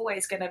people is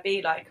always going to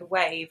be like a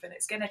wave, and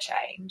it's going to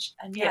change.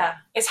 And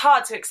it's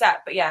hard to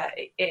accept, but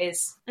it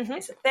is.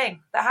 It's a thing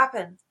that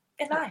happens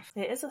in life.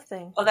 It is a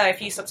thing. Although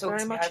if you stop talking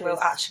to me, I will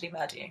actually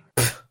murder you.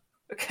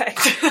 Okay.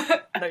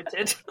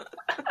 Noted.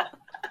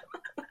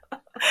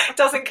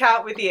 Doesn't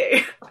count with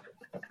you.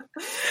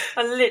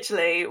 I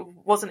literally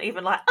wasn't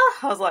even like,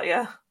 I was like,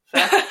 yeah.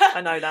 Fair.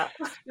 I know that.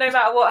 No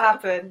matter what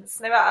happens,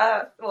 no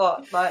matter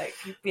what, like,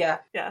 yeah,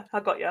 I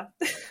got you.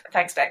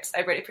 Thanks, babes.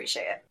 I really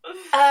appreciate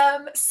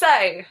it.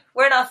 So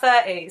we're in our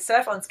 30s, so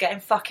everyone's getting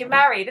fucking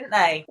married, aren't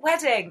they?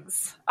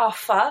 Weddings are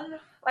fun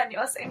when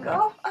you're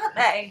single, aren't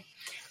they?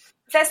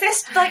 There's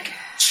this like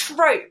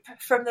trope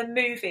from the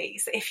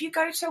movies that if you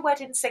go to a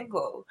wedding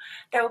single,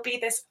 there will be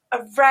this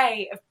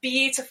array of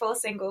beautiful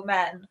single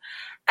men,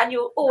 and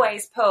you'll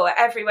always pull at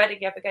every wedding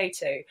you ever go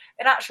to.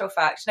 In actual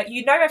fact,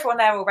 you know everyone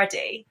there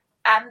already,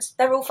 and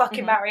they're all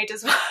fucking married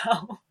as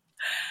well.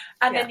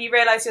 And then you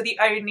realise you're the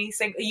only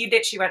single. You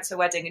literally went to a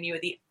wedding and you were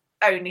the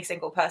only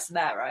single person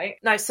there, right?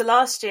 No, so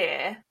last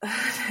year,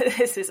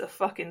 this is a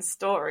fucking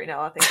story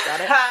now I think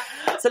about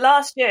it. So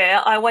last year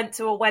I went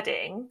to a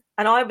wedding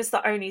and I was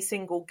the only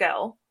single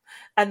girl,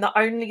 and the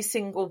only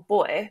single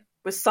boy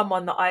was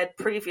someone that I had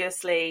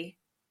previously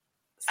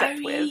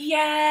slept with. Yeah,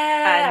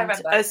 and I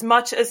remember.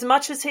 as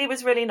much as he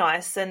was really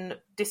nice, and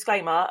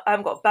disclaimer, I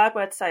haven't got a bad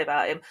word to say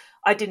about him,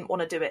 I didn't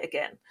want to do it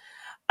again.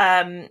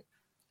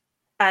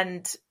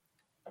 And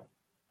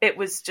it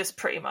was just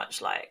pretty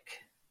much like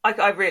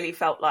I really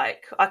felt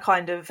like I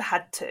kind of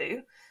had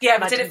to. Yeah,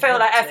 but did it feel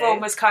like everyone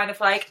was kind of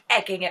like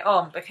egging it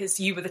on because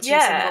you were the two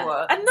single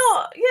ones? And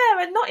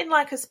not in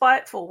like a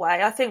spiteful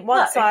way. I think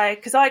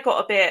because I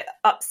got a bit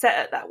upset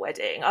at that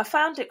wedding, I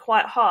found it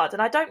quite hard,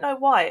 and I don't know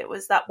why it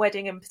was that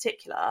wedding in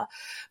particular,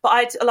 but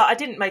I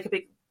didn't make a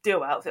big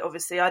deal out of it.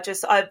 Obviously,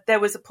 there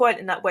was a point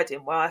in that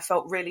wedding where I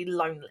felt really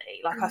lonely.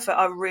 Like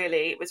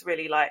it was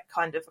really like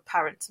kind of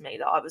apparent to me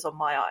that I was on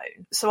my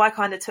own. So I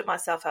kind of took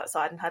myself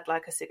outside and had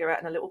like a cigarette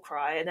and a little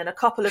cry. And then a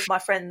couple of my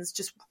friends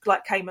just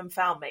like came and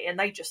found me, and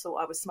they just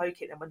thought I was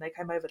smoking. And when they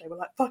came over, they were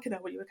like, "Fucking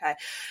hell, are you okay?"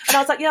 And I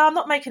was like, "Yeah, I'm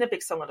not making a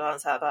big song and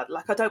dance out of it.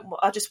 Like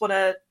I just want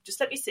to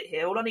let me sit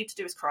here. All I need to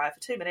do is cry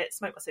for 2 minutes,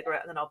 smoke my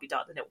cigarette, and then I'll be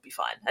done, and it will be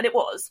fine." And it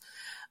was.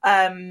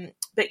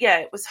 But yeah,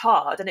 it was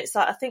hard. And it's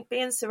like, I think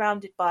being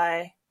surrounded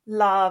by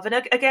love, and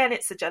again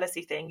it's a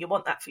jealousy thing, you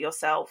want that for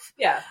yourself,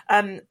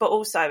 but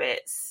also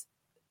it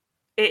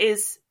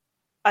is,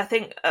 I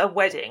think a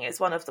wedding is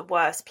one of the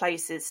worst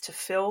places to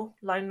feel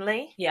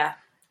lonely,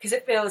 because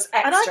it feels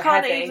extra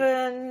heavy.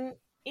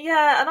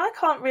 And I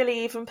can't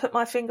really even put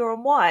my finger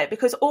on why,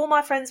 because all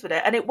my friends were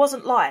there, and it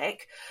wasn't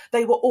like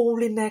they were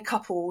all in their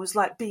couples,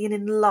 like being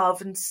in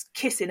love and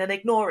kissing and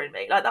ignoring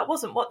me. Like that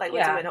wasn't what they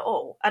were doing at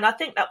all. And I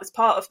think that was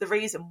part of the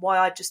reason why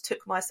I just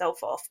took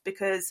myself off,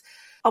 because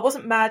I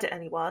wasn't mad at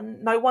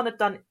anyone. No one had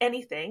done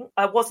anything.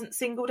 I wasn't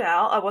singled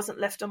out. I wasn't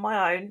left on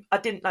my own. I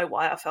didn't know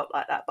why I felt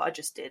like that, but I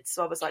just did.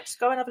 So I was like, just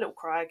go and have a little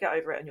cry, get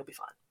over it, and you'll be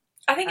fine.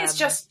 I think it's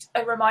just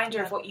a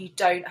reminder of what you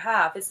don't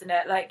have, isn't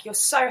it? Like, you're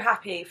so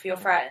happy for your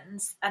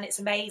friends, and it's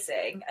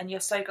amazing, and you're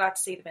so glad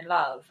to see them in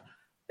love.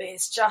 But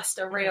it's just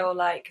a real,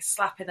 like,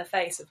 slap in the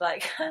face of,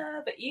 like,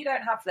 but you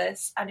don't have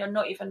this, and you're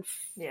not even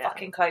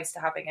fucking close to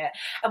having it.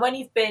 And when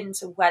you've been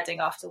to wedding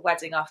after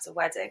wedding after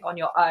wedding on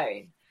your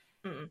own,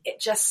 it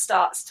just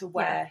starts to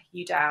wear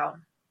you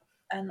down.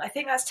 And I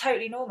think that's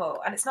totally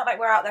normal. And it's not like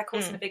we're out there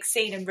causing a big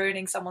scene and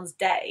ruining someone's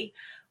day,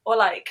 or,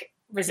 like,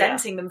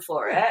 resenting them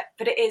for it,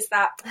 but it is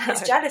that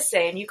it's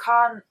jealousy, and you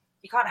can't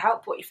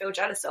help what you feel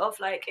jealous of.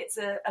 Like, it's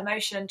an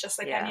emotion just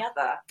like any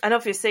other. And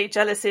obviously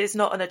jealousy is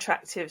not an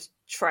attractive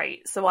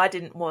trait, so I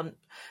didn't want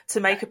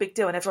to make a big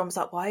deal, and everyone was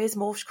like, "Why is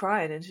Morsh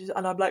crying?"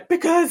 And I'm like,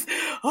 "Because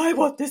I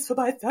want this for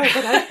myself,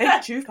 and I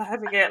hate you for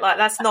having it." Like,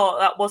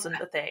 that wasn't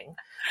the thing.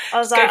 I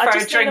was just like, go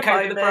for a drink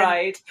over the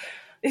bride.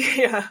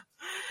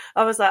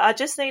 I was like, I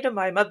just need a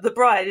moment. The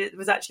bride, it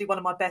was actually one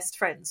of my best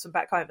friends from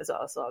back home as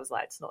well. So I was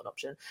like, it's not an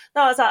option.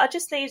 No, I was like, I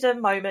just need a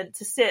moment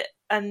to sit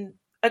and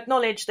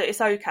acknowledge that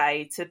it's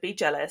okay to be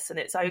jealous and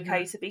it's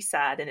okay to be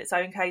sad and it's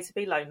okay to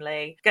be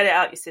lonely. Get it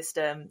out your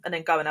system and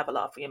then go and have a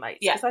laugh with your mates.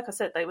 Because like I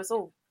said, they was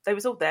all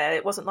there.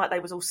 It wasn't like they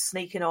was all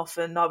sneaking off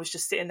and I was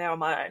just sitting there on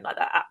my own. Like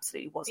that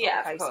absolutely wasn't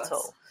the case at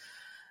all.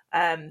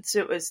 So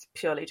it was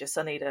purely just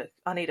I need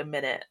a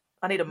minute.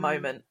 I need a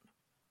moment.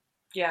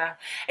 Yeah,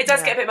 it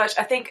does get a bit much.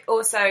 I think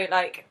also,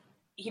 like,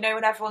 you know,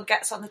 when everyone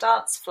gets on the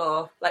dance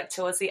floor, like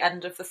towards the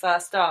end of the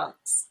first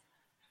dance,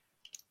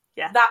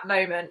 that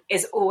moment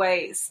is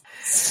always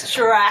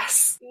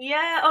stress.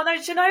 Yeah. Oh no,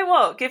 do you know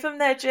what? Give them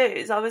their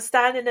dues. I was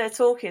standing there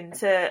talking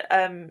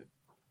to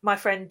my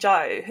friend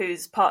Joe,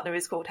 whose partner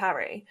is called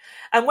Harry,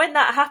 and when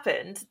that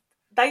happened,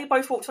 they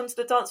both walked onto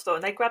the dance floor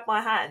and they grabbed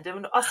my hand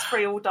and us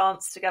three all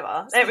danced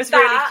together. It was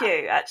really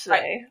cute,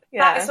 actually.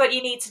 Like, that is what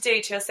you need to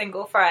do to your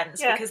single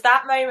friends, because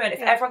that moment, if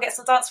everyone gets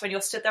on the dance floor and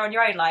you're stood there on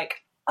your own, like,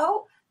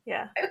 oh,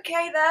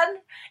 okay then.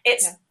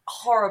 It's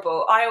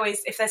horrible. I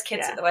always, if there's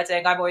kids at the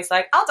wedding, I'm always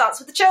like, I'll dance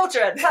with the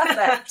children.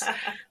 Perfect.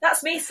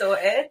 That's me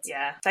sorted.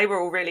 Yeah, they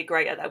were all really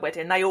great at that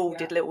wedding. They all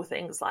did little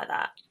things like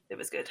that. It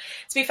was good.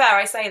 To be fair,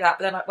 I say that,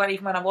 but then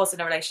even when I was in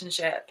a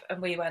relationship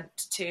and we went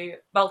to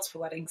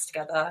multiple weddings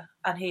together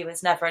and he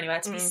was never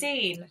anywhere to be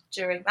seen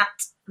during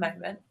that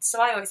moment,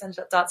 so I always ended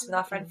up dancing with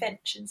our friend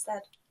Finch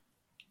instead.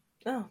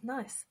 Oh,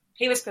 nice.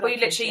 We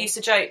literally used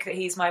to joke that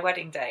he's my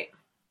wedding date.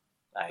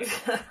 Like,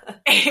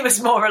 he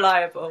was more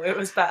reliable. It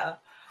was better.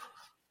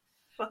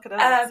 Fucking hell,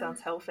 that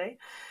sounds healthy.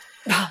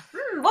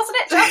 Wasn't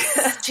it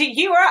just?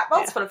 You were at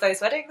multiple of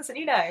those weddings and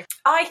you know.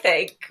 I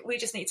think we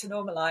just need to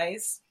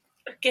normalise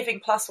giving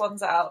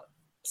 +1s out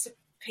so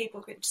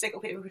single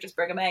people could just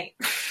bring a mate.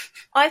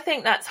 I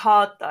think that's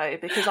hard though,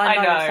 because I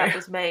know if that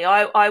was me,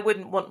 I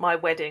wouldn't want my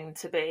wedding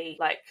to be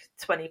like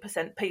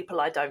 20% people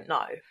I don't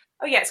know.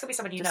 Oh yeah, it's got to be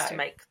someone you know. Just to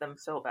make them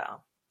feel better.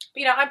 But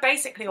you know, I'm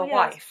basically your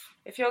wife.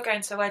 If you're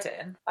going to a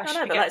wedding, I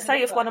should but like,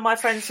 say if one of my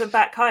friends from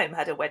back home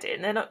had a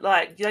wedding, they're not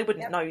like, they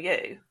wouldn't know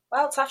you.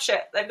 Well, tough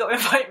shit. They've got to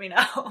invite me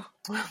now.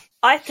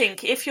 I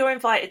think if you're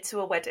invited to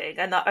a wedding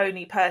and the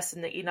only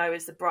person that you know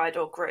is the bride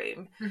or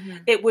groom,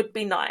 it would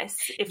be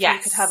nice if you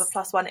could have a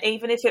 +1,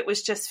 even if it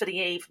was just for the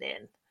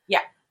evening. Yeah.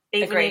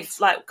 Even if,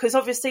 like, because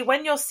obviously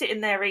when you're sitting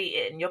there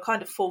eating, you're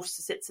kind of forced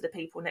to sit to the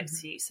people next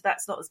to you, so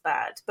that's not as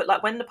bad. But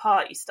like when the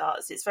party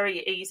starts, it's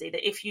very easy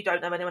that if you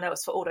don't know anyone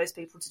else, for all those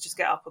people to just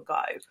get up and go.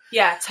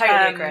 Yeah,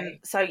 totally agree.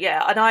 So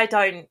yeah, and I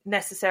don't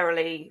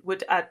necessarily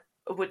would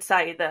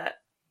say that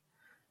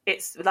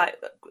it's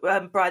like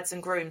brides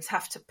and grooms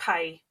have to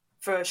pay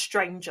for a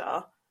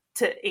stranger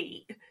to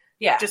eat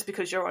just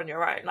because you're on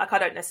your own. Like, I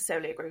don't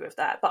necessarily agree with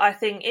that. But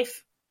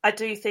I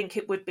do think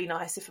it would be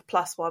nice if a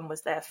 +1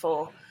 was there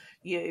for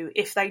you,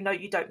 if they know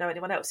you don't know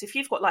anyone else. If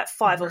you've got like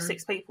 5 or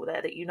 6 people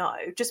there that you know,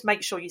 just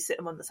make sure you sit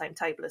them on the same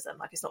table as them.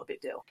 Like, it's not a big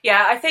deal.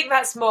 Yeah, I think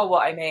that's more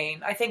what I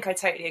mean. I think I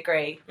totally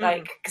agree.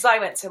 Like, because I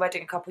went to a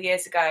wedding a couple of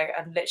years ago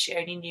and literally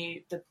only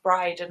knew the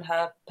bride and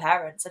her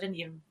parents. I hadn't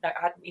even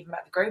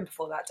met the groom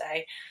before that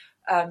day.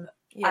 And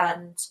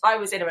I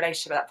was in a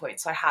relationship at that point,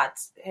 so I had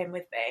him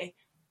with me.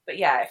 But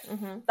yeah,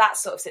 that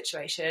sort of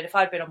situation, if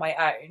I'd been on my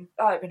own,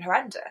 it'd been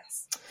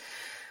horrendous.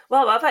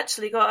 Well, I've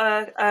actually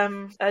got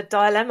a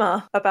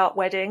dilemma about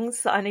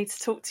weddings that I need to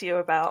talk to you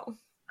about.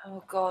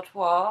 Oh God,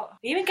 what? Are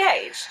you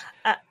engaged?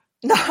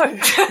 No.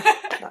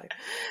 No.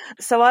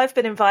 So I've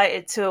been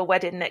invited to a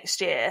wedding next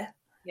year.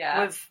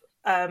 Yeah. With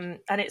and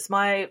it's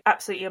my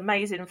absolutely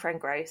amazing friend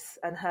Grace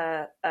and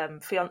her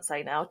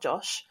fiance now,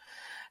 Josh,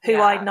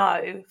 who I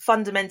know.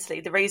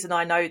 Fundamentally, the reason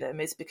I know them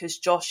is because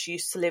Josh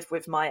used to live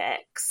with my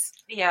ex.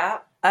 Yeah.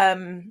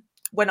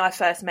 When I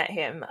first met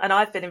him, and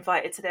I've been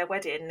invited to their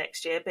wedding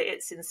next year, but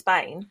it's in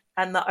Spain,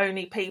 and the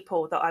only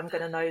people that I'm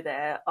going to know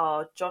there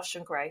are Josh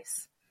and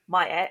Grace,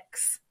 my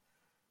ex,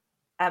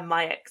 and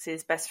my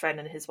ex's best friend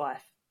and his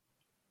wife,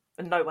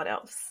 and no one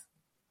else.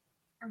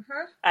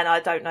 And I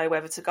don't know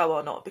whether to go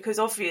or not, because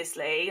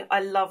obviously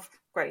I love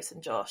Grace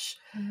and Josh.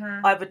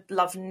 I would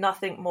love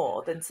nothing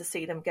more than to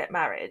see them get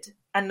married,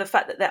 and the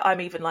fact that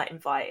I'm even like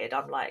invited,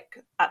 I'm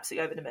like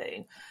absolutely over the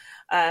moon.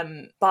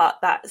 But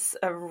that's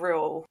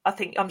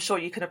I'm sure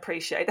you can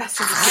appreciate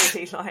that's a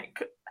really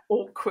like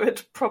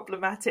awkward,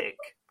 problematic,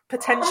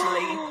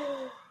 potentially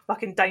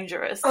fucking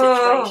dangerous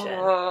situation.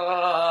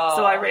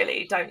 So I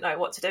really don't know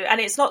what to do. And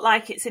it's not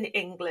like it's in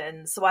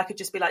England, so I could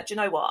just be like, do you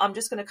know what? I'm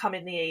just going to come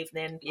in the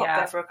evening, pop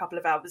there for a couple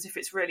of hours. If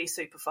it's really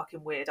super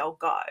fucking weird, I'll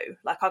go.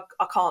 Like,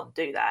 I can't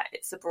do that.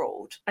 It's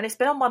abroad. And it's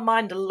been on my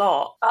mind a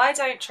lot. I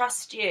don't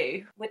trust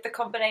you with the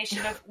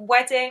combination of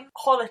wedding,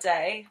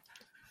 holiday,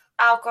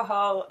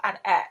 alcohol and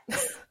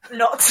ex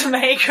not to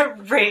make a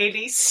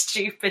really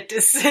stupid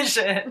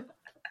decision.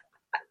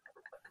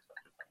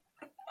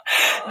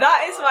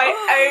 That is my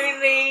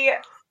only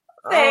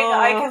thing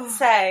I can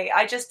say.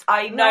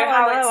 I know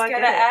how it's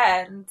going to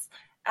end.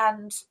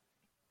 And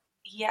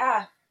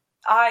yeah,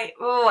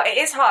 it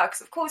is hard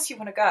because of course you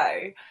want to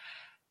go.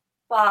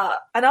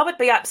 And I would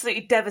be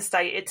absolutely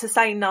devastated to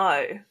say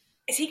no.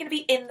 Is he going to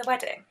be in the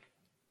wedding?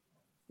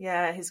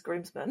 Yeah, his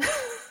groomsman.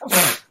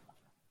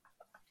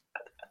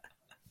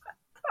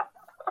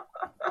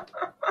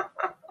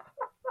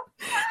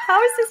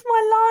 How is this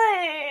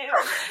my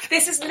life?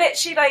 This is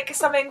literally like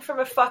something from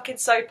a fucking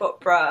soap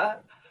opera.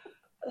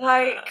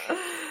 Like,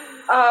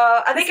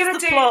 are they going to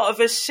do... the plot of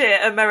a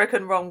shit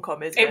American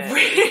rom-com, isn't it? It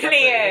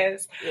really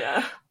is.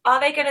 Yeah. Are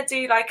they going to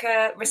do like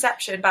a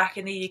reception back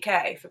in the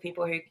UK for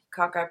people who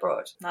can't go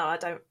abroad? No, I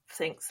don't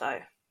think so.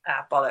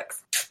 Ah,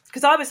 bollocks.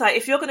 Because I was like,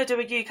 if you're going to do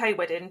a UK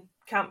wedding,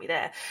 count me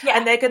there. Yeah.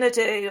 And they're going to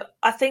do,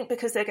 I think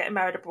because they're getting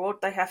married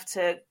abroad, they have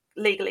to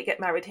legally get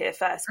married here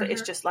first, but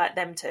it's just like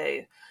them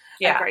two.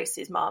 Yeah. And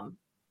Grace's mum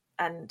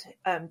and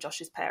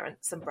Josh's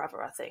parents and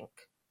brother, I think.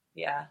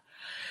 Yeah.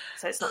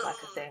 So it's not like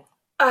a thing.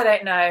 I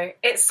don't know.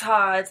 It's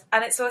hard.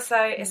 And it's also,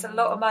 it's a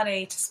lot of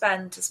money to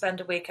spend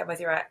a weekend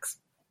with your ex.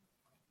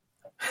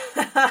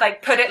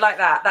 Like, put it like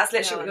that. That's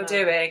literally what you're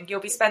doing. You'll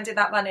be spending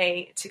that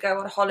money to go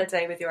on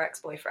holiday with your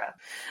ex-boyfriend.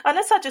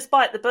 Unless I just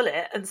bite the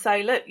bullet and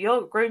say, look,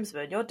 you're a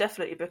groomsman, you're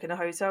definitely booking a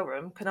hotel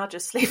room. Can I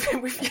just sleep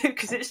in with you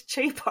because it's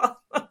cheaper?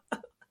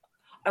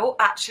 I will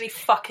actually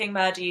fucking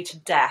murder you to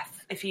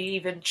death if you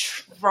even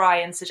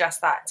try and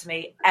suggest that to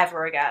me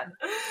ever again.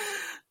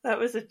 That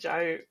was a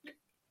joke.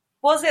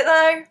 Was it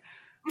though?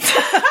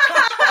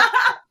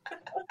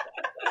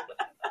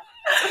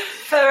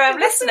 For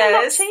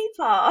listeners,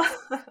 cheaper.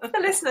 For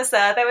listeners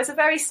there was a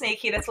very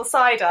sneaky little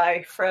side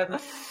eye from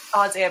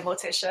our dear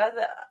Morticia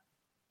that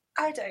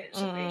I don't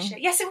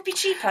appreciate. Yes, it would be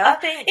cheaper. I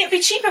think it would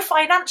be cheaper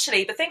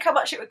financially, but think how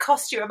much it would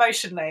cost you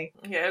emotionally.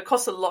 Yeah, it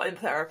costs a lot in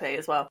therapy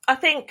as well. I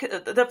think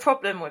the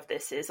problem with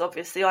this is,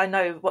 obviously, I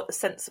know what the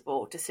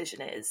sensible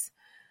decision is,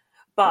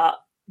 but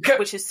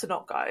which is to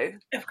not go.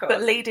 Of course.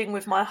 But leading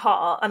with my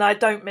heart, and I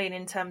don't mean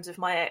in terms of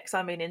my ex,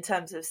 I mean in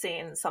terms of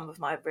seeing some of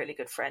my really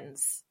good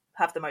friends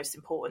have the most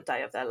important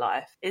day of their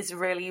life, is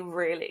really,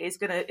 really, it's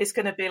gonna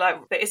be like,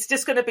 it's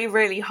just gonna be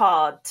really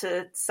hard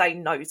to say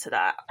no to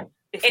that.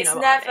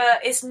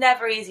 It's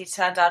never easy to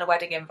turn down a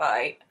wedding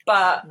invite,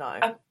 but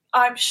no.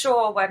 I'm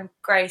sure when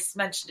Grace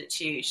mentioned it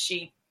to you,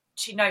 she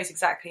knows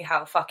exactly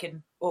how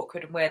fucking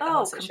awkward and weird the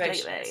whole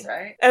situation is,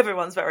 right?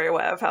 Everyone's very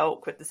aware of how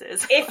awkward this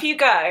is. If you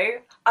go,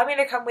 I'm going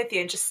to come with you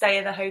and just stay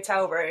in the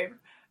hotel room.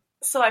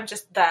 So I'm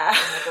just there.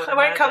 I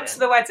won't come to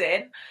the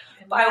wedding,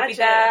 but I will be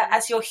there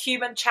as your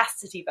human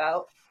chastity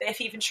belt. But if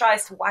he even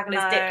tries to waggle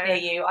his dick near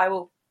you, I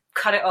will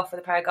cut it off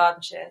with a pair of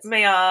garden shears.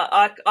 Mia,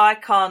 I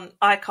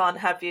can't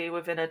have you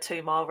within a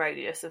 2-mile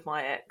radius of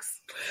my ex.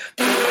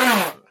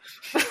 I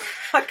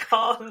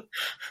can't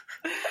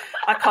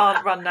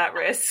run that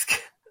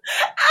risk.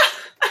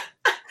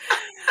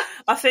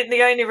 I think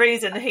the only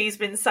reason he's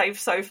been safe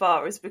so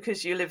far is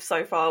because you live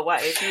so far away.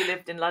 If you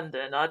lived in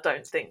London, I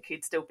don't think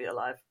he'd still be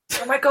alive.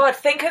 Oh my god,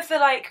 think of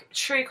the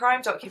true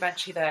crime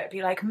documentary though. It'd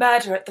be like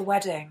murder at the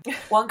wedding.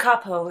 One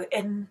couple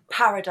in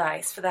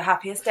paradise for the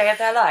happiest day of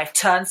their life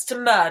turns to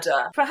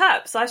murder.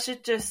 Perhaps I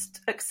should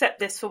just accept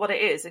this for what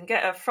it is and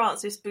get a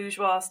Francis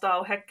Bourgeois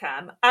style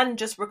headcam and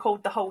just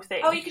record the whole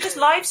thing. Oh, you could just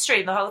live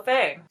stream the whole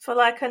thing. For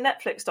like a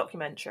Netflix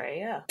documentary,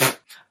 yeah.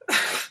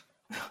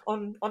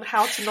 on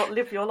how to not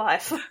live your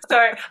life.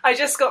 Sorry, I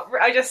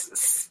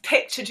just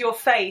pictured your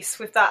face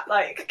with that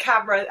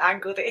camera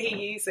angle that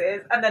he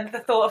uses, and then the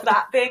thought of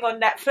that being on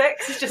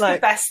Netflix is just the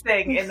best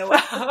thing in the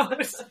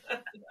world.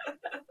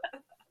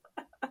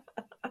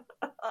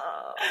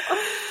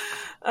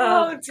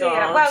 Oh dear.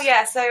 God. Well,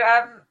 yeah. So,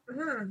 I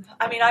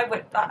mean,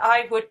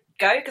 I would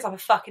go because I'm a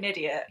fucking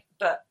idiot,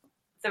 but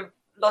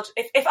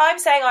if I'm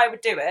saying I would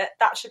do it,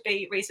 that should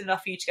be reason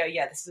enough for you to go,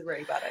 yeah, this is a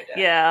really bad idea.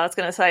 Yeah, I was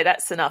going to say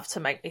that's enough to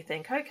make me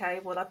think, okay,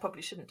 well, I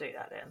probably shouldn't do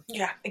that then.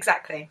 Yeah,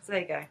 exactly. So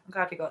there you go. I'm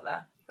glad we got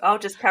there. I'll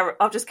just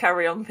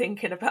carry on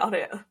thinking about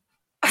it,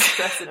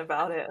 stressing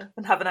about it,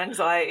 and having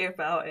anxiety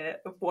about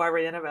it,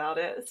 worrying about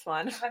it. It's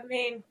fine. I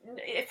mean,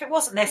 if it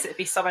wasn't this, it'd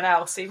be someone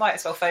else. So you might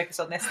as well focus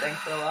on this thing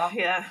for a while.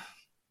 Yeah.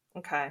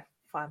 Okay.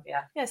 Fine.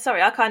 Yeah. Yeah.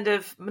 Sorry, I kind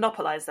of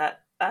monopolised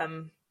that.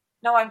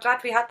 No, I'm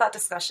glad we had that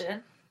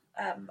discussion.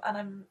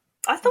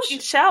 I thought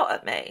you'd shout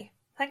at me.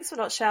 Thanks for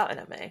not shouting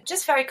at me.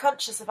 Just very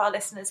conscious of our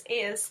listeners'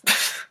 ears.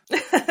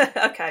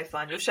 Okay,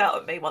 fine. You'll shout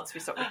at me once we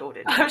stop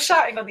recording. I'm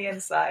shouting on the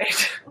inside.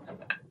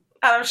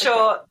 And I'm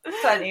sure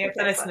plenty of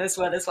the listeners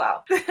will as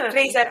well.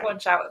 Please, everyone,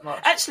 shout at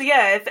Moch. Actually,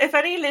 yeah, if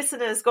any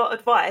listeners got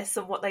advice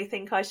on what they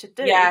think I should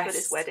do for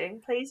this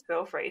wedding, please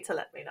feel free to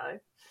let me know.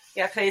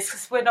 Yeah, please,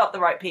 because we're not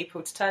the right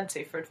people to turn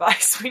to for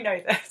advice. We know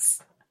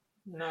this.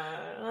 No,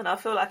 and I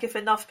feel like if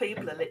enough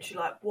people are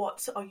literally like,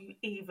 what are you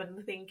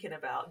even thinking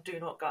about? Do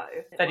not go.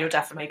 Then you'll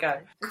definitely go.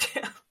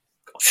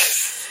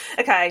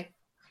 Okay.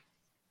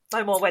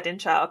 No more wedding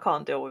chat. I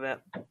can't deal with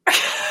it.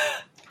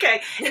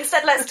 Okay.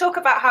 Instead, let's talk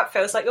about how it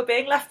feels like you're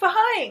being left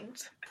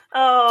behind.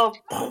 Oh,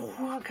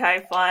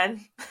 okay,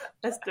 fine.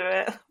 Let's do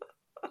it.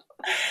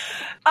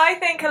 I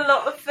think a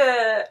lot of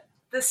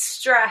the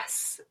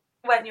stress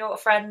when your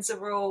friends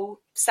are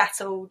all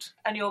settled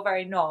and you're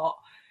very not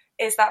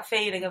is that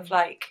feeling of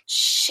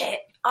shit,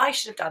 I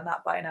should have done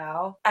that by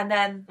now. And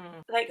then,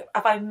 like,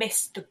 have I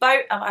missed the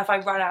boat? Have I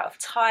run out of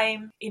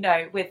time? You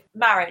know, with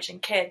marriage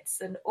and kids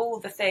and all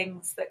the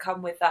things that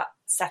come with that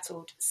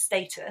settled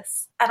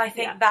status. And I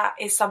think that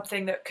is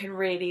something that can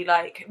really,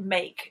 like,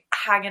 make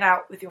hanging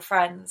out with your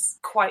friends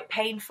quite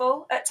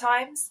painful at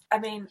times. I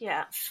mean,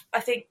 I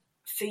think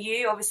for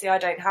you, obviously I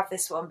don't have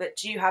this one, but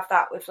do you have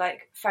that with,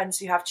 like, friends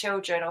who have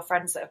children or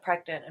friends that are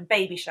pregnant and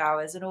baby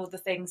showers and all the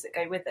things that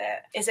go with it?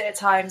 Is it at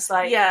times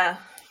like...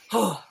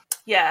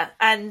 Yeah,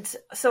 and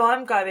so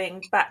I'm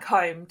going back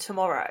home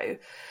tomorrow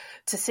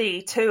to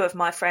see two of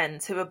my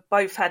friends who have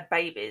both had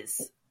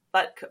babies,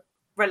 like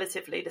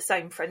relatively the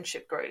same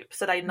friendship group,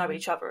 so they know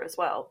each other as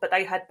well, but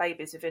they had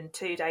babies within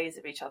 2 days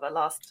of each other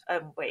last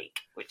week.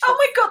 Which oh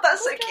my god,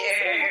 that's so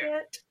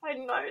cute! I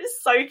know,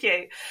 it's so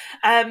cute.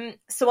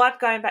 So I'm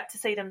going back to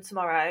see them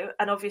tomorrow,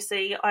 and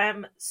obviously I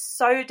am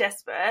so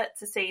desperate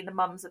to see the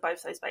mums of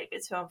both those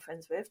babies who I'm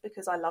friends with,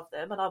 because I love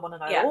them and I want to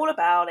know all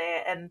about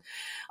it, and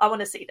I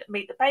want to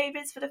meet the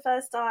babies for the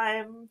first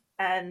time,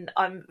 and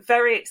I'm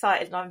very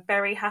excited and I'm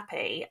very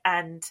happy,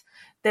 and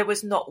there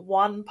was not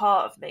one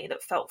part of me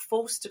that felt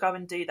forced to go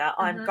and do that.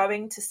 I'm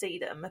going to see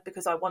them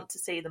because I want to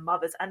see the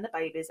mothers and the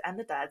babies and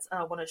the dads, and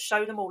I want to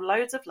show them all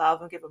loads of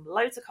love and give them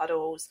loads of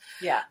cuddles.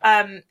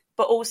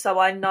 But also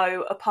I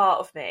know a part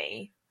of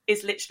me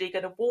is literally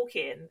going to walk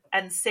in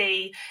and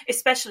see,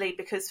 especially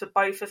because for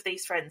both of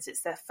these friends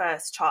it's their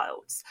first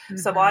child,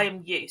 so I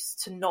am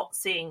used to not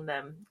seeing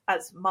them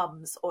as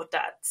mums or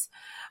dads.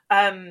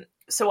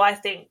 So I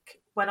think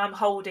when I'm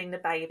holding the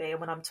baby and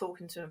when I'm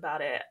talking to him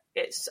about it,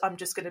 I'm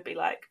just going to be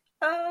like,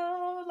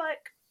 oh,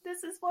 like,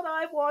 this is what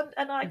I want.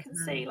 And I can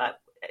see, like,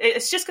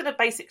 it's just going to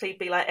basically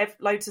be like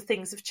loads of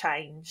things have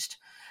changed.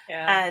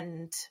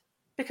 And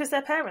because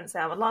they're parents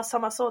now, and last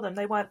time I saw them,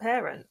 they weren't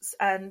parents.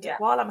 And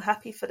while I'm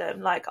happy for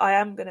them, like, I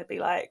am going to be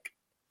like,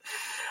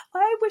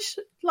 I wish,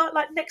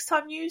 like next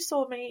time you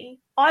saw me,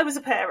 I was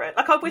a parent.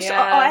 Like, I wish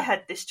I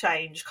had this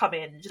change come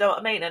in. Do you know what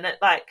I mean? And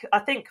I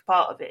think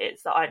part of it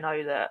is that I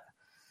know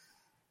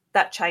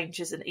that change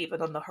isn't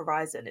even on the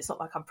horizon. It's not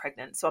like I'm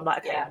pregnant, so I'm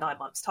like, okay, in 9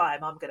 months'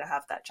 time, I'm going to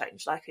have that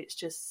change. Like, it's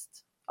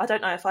just, I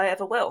don't know if I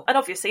ever will. And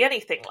obviously,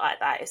 anything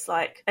like that, it's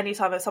like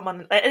anytime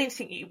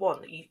anything you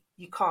want that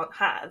you can't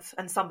have,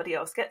 and somebody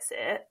else gets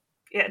it,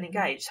 getting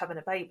engaged, having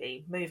a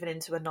baby, moving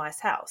into a nice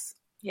house,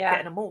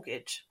 getting a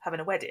mortgage, having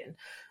a wedding,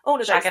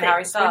 all of those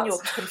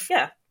things.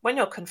 When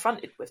you're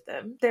confronted with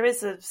them, there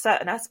is a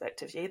certain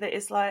aspect of you that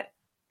is like,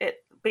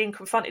 being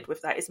confronted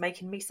with that is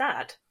making me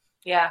sad.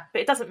 Yeah.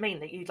 But it doesn't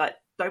mean that you, like,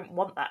 don't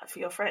want that for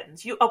your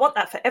friends. I want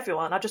that for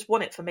everyone. I just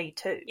want it for me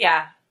too.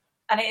 Yeah.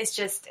 And it is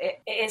just, it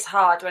is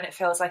hard when it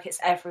feels like it's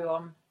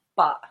everyone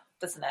but,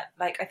 doesn't it?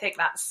 Like, I think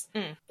that's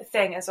the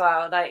thing as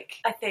well. Like,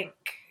 I think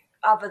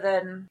other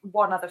than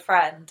one other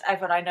friend,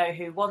 everyone I know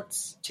who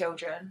wants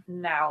children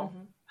now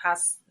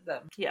has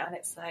them. Yeah. And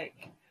it's like,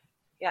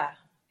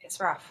 it's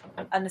rough.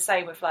 And the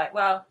same with, like,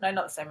 well, no,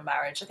 not the same with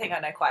marriage. I think I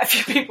know quite a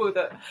few people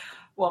that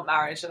want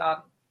marriage and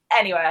aren't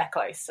anywhere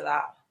close to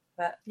that.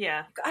 But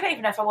I don't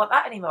even know if I want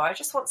that anymore. I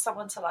just want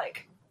someone to,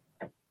 like,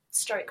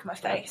 stroke my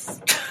face,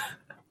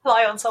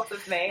 lie on top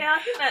of me. Yeah,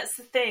 I think that's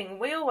the thing.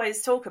 We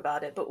always talk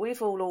about it, but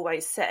we've all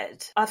always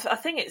said, I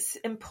think it's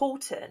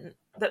important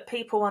that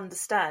people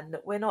understand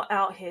that we're not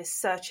out here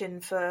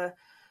searching for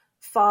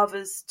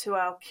fathers to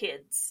our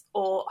kids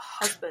or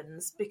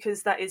husbands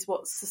because that is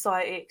what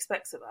society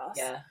expects of us.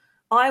 Yeah.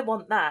 I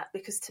want that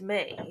because, to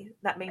me,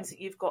 that means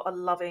that you've got a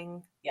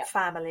loving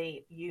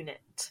family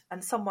unit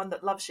and someone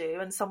that loves you,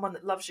 and someone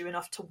that loves you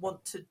enough to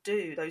want to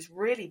do those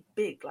really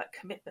big, like,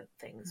 commitment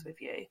things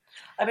with you.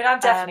 I mean,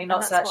 I'm definitely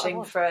not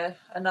searching for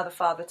another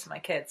father to my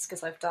kids,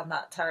 because I've done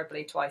that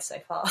terribly twice so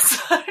far.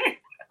 So,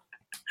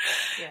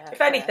 if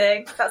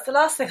anything, that's the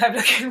last thing I'm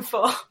looking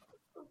for.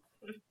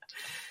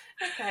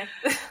 Okay,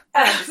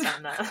 I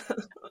understand that.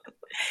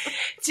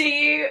 Do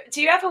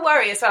you ever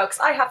worry as well? Because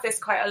I have this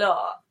quite a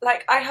lot.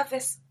 Like, I have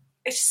this,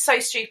 it's so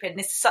stupid, and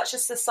it's such a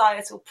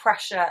societal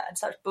pressure and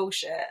such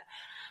bullshit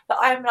that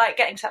I'm, like,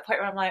 getting to that point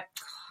where I'm like,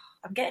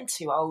 I'm getting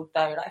too old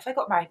though. Like, if I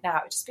got married now,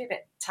 it'd just be a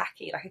bit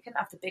tacky. Like, I couldn't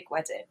have the big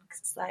wedding because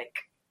it's like,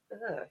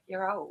 ugh,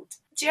 you're old.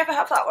 Do you ever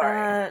have that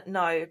worry?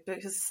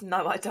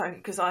 No, I don't,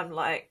 because I'm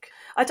like,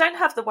 I don't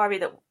have the worry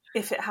that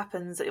if it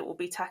happens, it will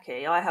be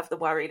tacky. I have the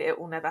worry that it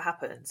will never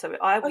happen. So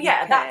I wouldn't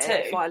care that too.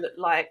 if I look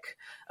like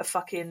a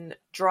fucking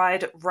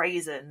dried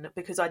raisin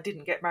because I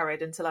didn't get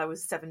married until I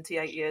was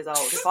 78 years old.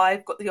 If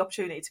I've got the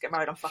opportunity to get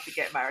married, I'm fucking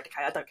getting married.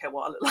 Okay, I don't care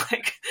what I look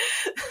like.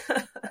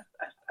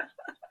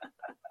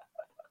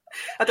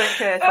 I don't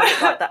care if I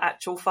look like the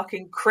actual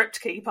fucking crypt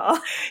keeper.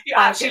 You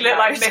actually look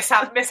like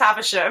Miss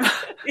Havisham.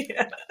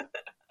 Yeah.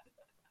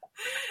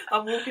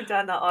 I'm walking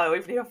down that aisle,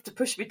 even if you have to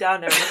push me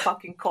down there in a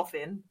fucking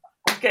coffin.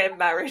 I'm getting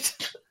married.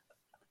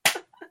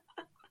 Can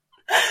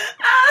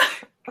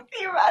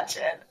you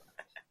imagine?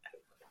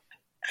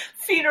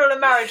 Funeral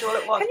and marriage all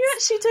at once. Can you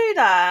actually do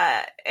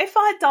that? If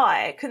I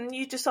die, can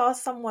you just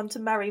ask someone to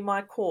marry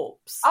my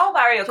corpse? I'll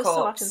marry your just corpse.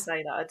 So I can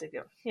say that I did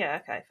it. Yeah,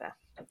 okay, fair.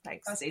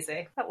 Thanks. That's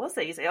easy. That was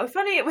easy. If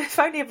only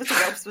everything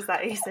else was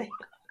that easy.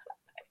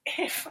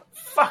 If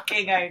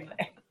fucking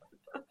only.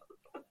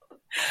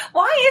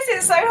 Why is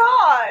it so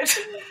hard?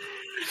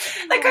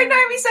 Like, I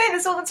know we say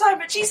this all the time,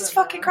 but Jesus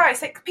fucking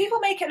Christ, like, people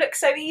make it look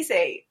so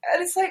easy.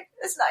 And it's like,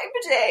 there's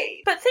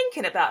nobody. But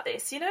thinking about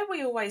this, you know,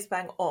 we always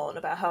bang on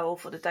about how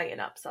awful the dating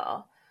apps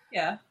are.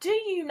 Yeah. Do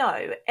you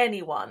know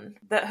anyone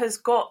that has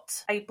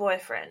got a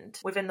boyfriend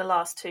within the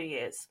last 2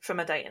 years from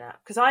a dating app?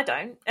 Because I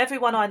don't.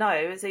 Everyone I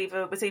know was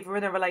either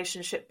in a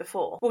relationship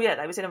before. Well, yeah,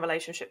 they was in a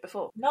relationship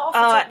before. Not off the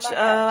top of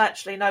my head.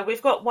 Actually, no.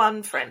 We've got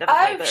one friend,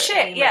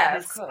 shit, yeah,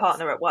 his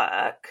partner at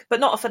work, but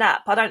not off an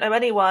app. I don't know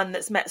anyone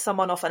that's met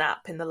someone off an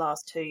app in the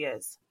last 2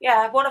 years.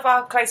 Yeah, one of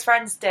our close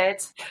friends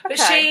did. But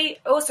she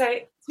also,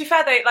 to be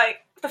fair though,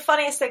 like, the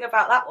funniest thing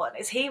about that one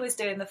is he was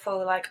doing the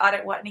full, like, I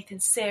don't want anything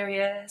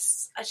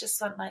serious. I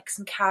just want, like,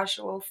 some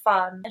casual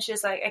fun. And she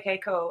was like, okay,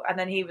 cool. And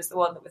then he was the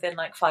one that within,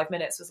 like, 5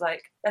 minutes was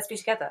like, let's be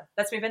together.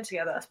 Let's move in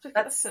together.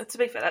 To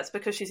be fair, that's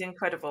because she's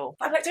incredible.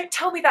 I'm like, don't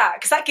tell me that,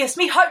 because that gives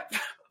me hope.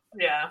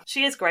 Yeah.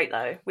 She is great,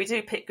 though. We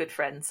do pick good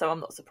friends, so I'm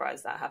not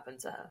surprised that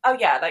happened to her. Oh,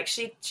 yeah, like,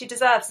 she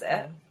deserves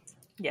it.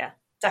 Yeah.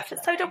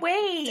 Definitely. So do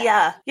we.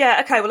 Yeah.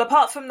 Okay, well,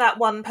 apart from that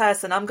one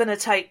person, I'm going to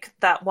take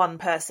that one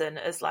person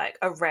as, like,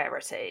 a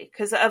rarity.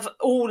 Because of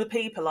all the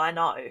people I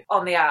know.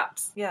 On the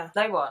apps. Yeah.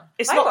 No one.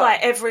 It's not like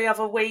every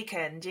other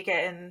weekend you're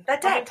getting... They're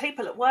dead.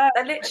 People at work.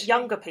 They're literally...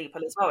 Younger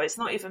people as well. It's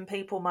not even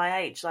people my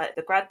age. Like,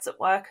 the grads at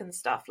work and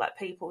stuff. Like,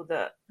 people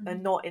that are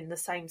not in the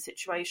same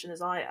situation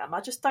as I am. I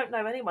just don't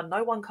know anyone.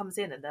 No one comes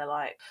in and they're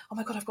like, oh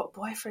my God, I've got a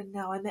boyfriend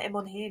now. I met him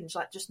on Hinge.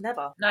 Like, just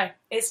never. No,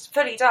 it's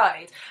fully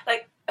died.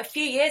 Like, a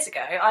few years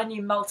ago, I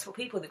knew multiple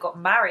people that got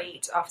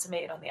married after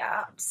meeting on the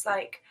apps,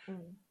 like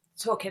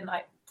talking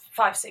like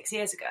 5-6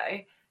 years ago.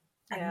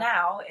 And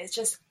now it's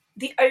just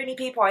the only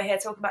people I hear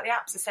talking about the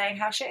apps are saying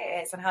how shit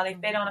it is and how they've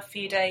been on a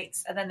few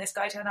dates and then this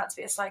guy turned out to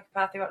be a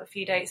psychopath who on a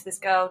few dates, this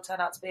girl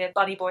turned out to be a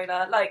bunny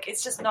boiler. Like,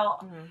 it's just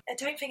not, I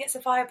don't think it's a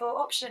viable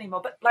option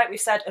anymore. But like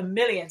we've said a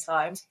million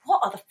times,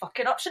 what other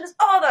fucking options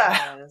are there?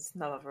 No, there's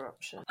no other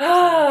option. And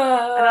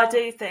I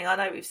do think, I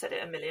know we've said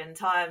it a million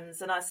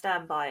times and I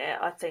stand by it.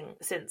 I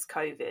think since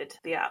COVID,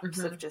 the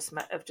apps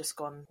have just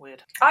gone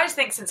weird. I just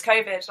think since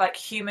COVID, like,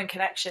 human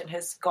connection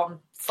has gone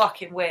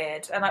fucking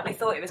weird. And like, we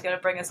thought it was going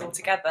to bring us all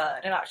together.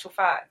 And in actual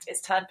fact,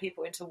 it's turned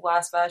people into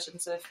worse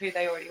versions of who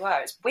they already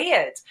were. It's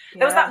weird.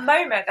 There was that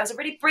moment, there was a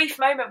really brief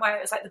moment where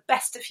it was like the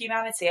best of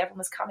humanity. Everyone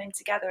was coming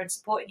together and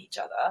supporting each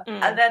other.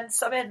 And then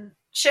something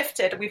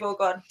shifted and we've all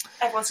gone,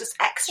 everyone's just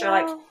extra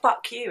like,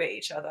 fuck you at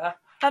each other.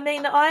 I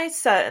mean, I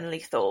certainly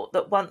thought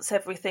that once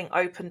everything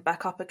opened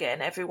back up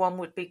again, everyone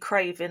would be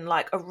craving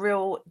like a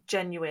real,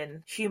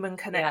 genuine human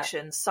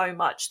connection so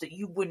much that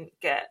you wouldn't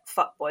get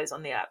fuckboys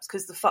on the apps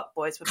because the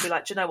fuckboys would be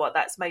like, do you know what?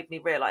 That's made me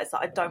realise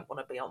that I don't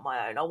want to be on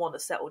my own. I want to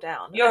settle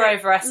down. You're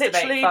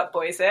overestimating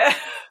fuckboys here.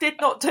 Did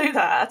not do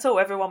that at all.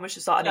 Everyone was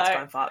just like, I need to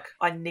go and fuck.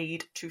 I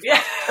need to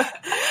fuck.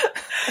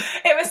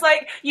 It was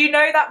like, you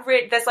know, that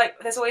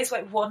there's always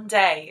like one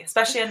day,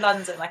 especially in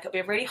London, like it'll be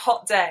a really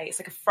hot day. It's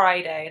like a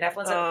Friday and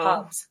everyone's at the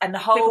pubs and the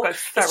whole,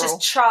 it's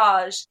just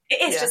charged.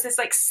 It is just this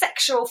like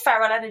sexual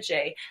feral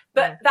energy.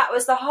 But that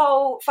was the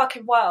whole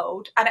fucking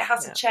world and it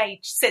hasn't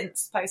changed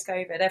since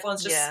post-COVID.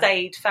 Everyone's just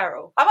stayed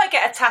feral. I might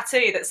get a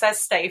tattoo that says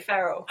stay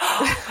feral.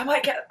 I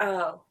might get,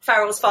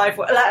 feral's 5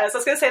 letters. I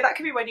was going to say that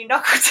could be my new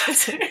knuckle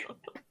tattoo.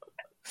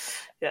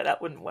 Yeah,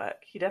 that wouldn't work.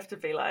 You'd have to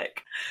be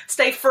like...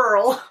 stay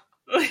feral.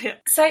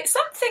 So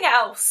something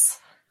else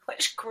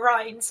which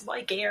grinds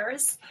my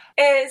gears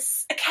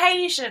is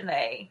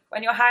occasionally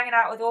when you're hanging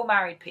out with all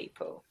married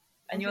people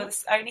and you're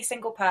the only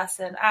single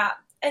person at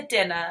a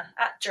dinner,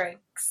 at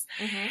drinks,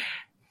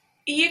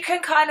 you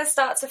can kind of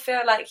start to feel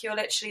like you're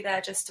literally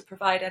there just to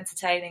provide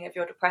entertaining of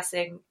your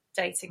depressing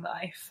dating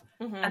life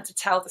and to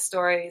tell the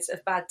stories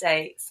of bad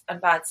dates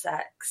and bad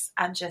sex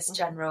and just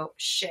general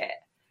shit.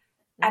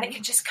 And it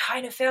can just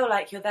kind of feel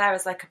like you're there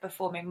as like a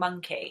performing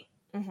monkey.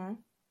 And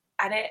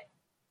it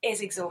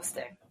is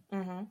exhausting.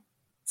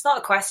 It's not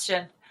a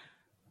question.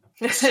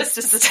 It's just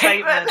a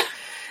statement.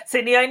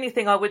 See, the only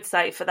thing I would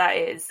say for that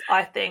is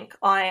I think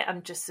I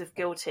am just as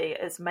guilty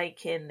as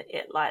making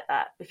it like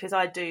that because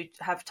I do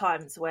have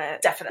times where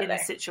in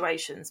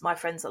situations my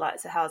friends are like,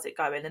 so how's it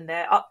going? And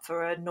they're up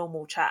for a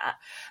normal chat.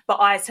 But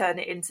I turn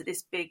it into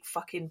this big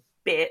fucking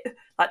bit,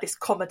 like this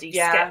comedy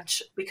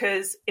sketch,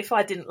 because if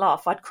I didn't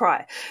laugh, I'd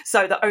cry.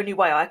 So the only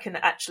way I can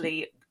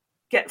actually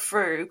get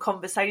through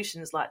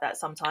conversations like that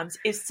sometimes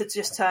is to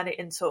just turn it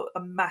into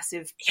a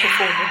massive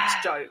performance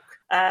joke.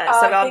 So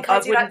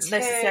I wouldn't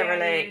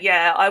necessarily,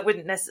 I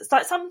wouldn't necessarily,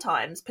 like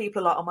sometimes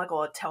people are like, oh my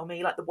God, tell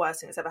me like the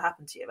worst thing that's ever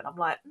happened to you. And I'm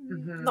like,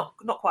 not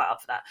quite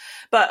up for that.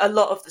 But a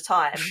lot of the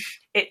time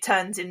it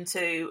turns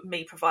into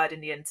me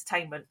providing the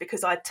entertainment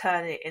because I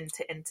turn it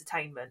into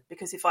entertainment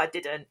because if I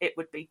didn't, it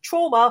would be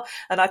trauma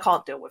and I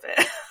can't deal with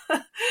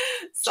it.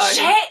 So,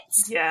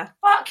 shit! Yeah.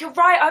 Fuck, you're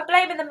right. I'm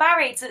blaming the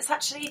marrieds. It's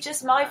actually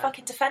just my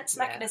fucking defence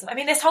mechanism. I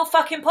mean, this whole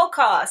fucking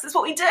podcast, that's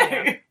what we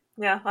do.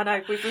 Yeah, I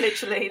know. We've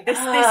literally, this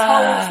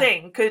whole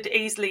thing could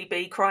easily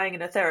be crying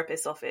in a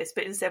therapist's office,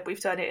 but instead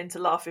we've turned it into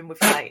laughing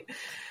with mate.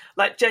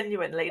 Like,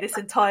 genuinely, this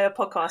entire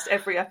podcast,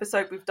 every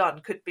episode we've done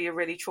could be a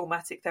really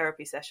traumatic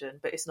therapy session,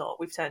 but it's not.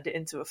 We've turned it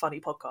into a funny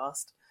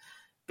podcast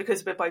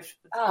because we're both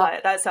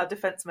like, that's our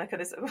defense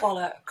mechanism.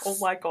 Bollocks. Oh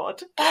my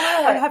God.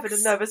 Bollocks. I'm having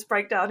a nervous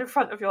breakdown in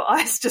front of your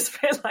eyes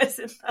just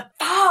realising that.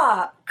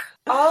 Fuck.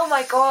 Oh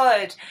my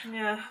God.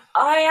 Yeah.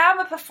 I am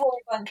a performing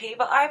monkey,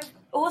 but I'm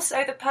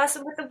also the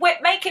person with the whip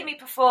making me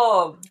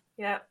perform.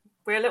 Yeah.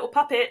 We're little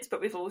puppets,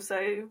 but we've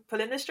also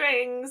pulling the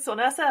strings on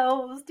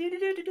ourselves.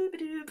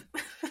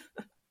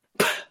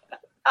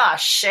 Ah,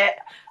 shit.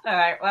 All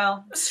right,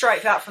 well,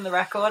 strike that from the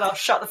record. I'll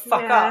shut the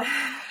fuck up.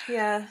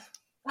 Yeah.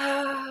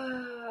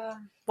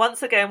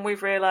 Once again,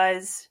 we've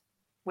realised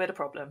we're the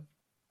problem.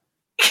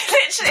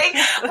 Literally,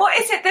 what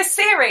is it? This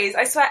series,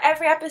 I swear,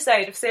 every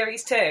episode of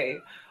series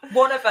 2,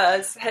 one of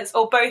us has,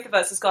 or both of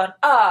us has gone,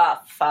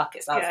 fuck,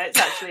 it's us. Yeah, it's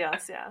actually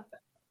us, yeah.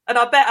 And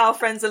I bet our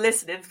friends are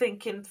listening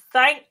thinking,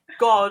 thank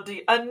God,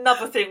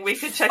 another thing we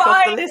could check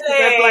off the list that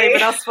they're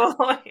blaming us for.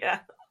 Yeah.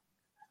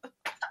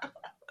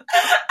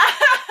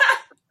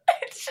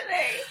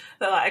 Literally.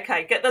 They're like,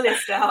 okay, get the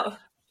list out.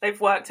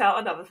 They've worked out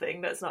another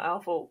thing that's not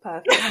our fault.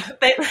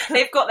 Perfect.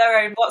 They've got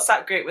their own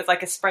WhatsApp group with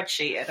like a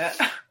spreadsheet in it.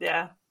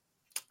 Yeah.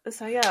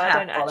 So yeah, I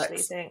don't actually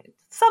think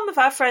some of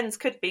our friends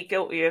could be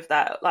guilty of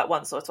that like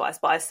once or twice,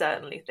 but I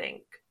certainly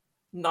think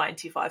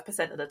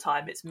 95% of the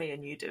time it's me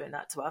and you doing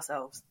that to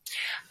ourselves.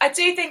 I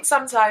do think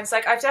sometimes,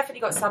 like, I've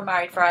definitely got some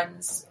married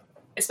friends,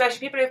 especially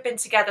people who have been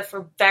together for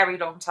a very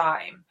long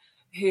time,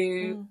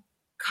 who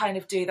kind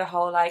of do the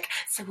whole like,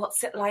 so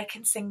what's it like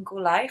in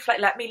single life? Like,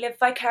 let me live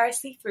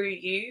vicariously through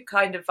you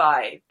kind of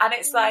vibe. And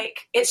it's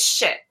like, it's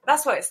shit.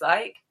 That's what it's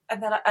like.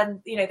 And then, and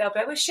you know, they'll be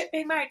like, we're shit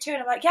being married too.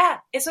 And I'm like, yeah,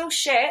 it's all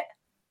shit.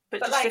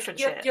 But just like, different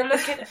shit. You're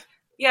looking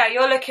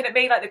you're looking at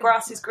me like the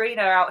grass is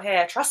greener out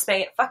here. Trust me,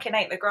 it fucking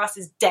ain't. The grass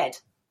is dead.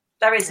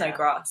 There is no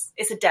grass.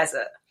 It's a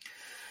desert.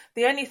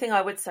 The only thing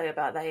I would say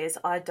about that is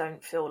I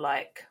don't feel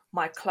like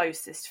my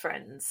closest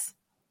friends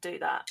do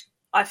that.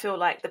 I feel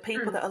like the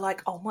people that are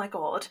like, oh my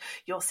God,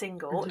 you're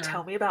single,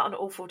 tell me about an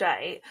awful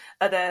date,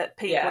 are the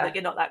people that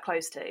you're not that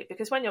close to.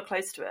 Because when you're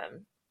close to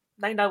them,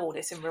 they know all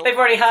this in real They've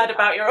already heard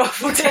about your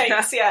awful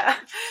dates, yeah.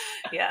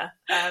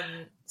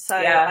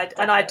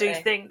 I do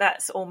think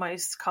that's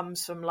almost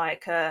comes from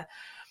like a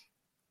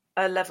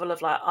level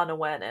of like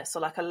unawareness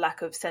or like a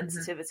lack of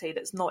sensitivity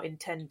that's not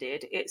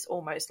intended. It's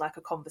almost like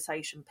a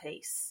conversation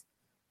piece.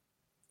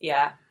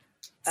 Yeah.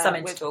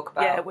 Something to talk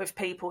about. Yeah, with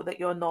people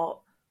that you're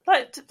not,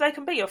 like, they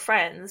can be your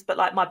friends, but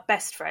like my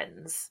best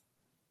friends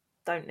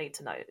don't need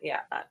to know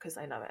that because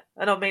they know it.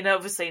 And I mean,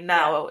 obviously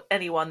now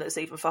anyone that's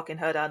even fucking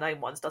heard our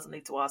name once doesn't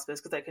need to ask us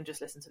because they can just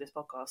listen to this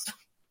podcast.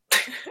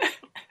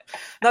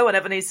 No one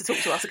ever needs to talk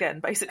to us again,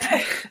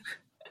 basically.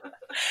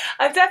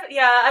 I've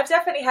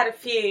definitely had a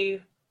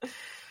few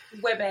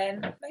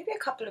women, maybe a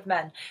couple of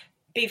men,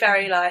 be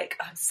very like,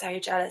 I'm so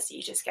jealous that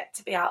you just get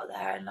to be out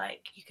there and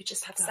like you could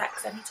just have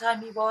sex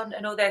anytime you want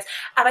and all this.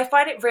 And I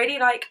find it really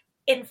like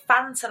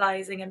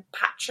infantilizing and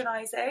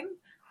patronizing.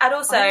 And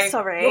also,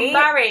 you're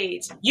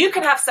married. You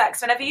can have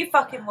sex whenever you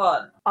fucking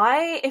want.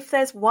 If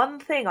there's one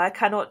thing I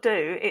cannot do,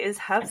 it is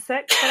have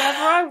sex whenever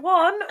I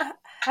want.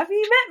 Have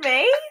you met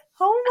me?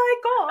 Oh my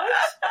God.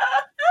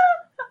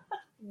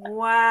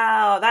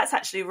 Wow, that's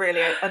actually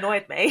really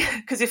annoyed me.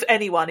 Because if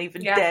anyone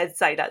even dared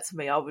say that to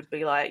me, I would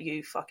be like,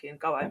 you fucking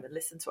go home and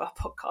listen to our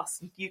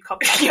podcast and you come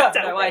back and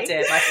tell me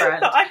idea, my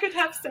friend. that I could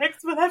have sex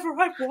whenever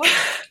I want.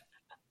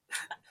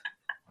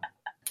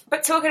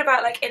 But talking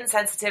about like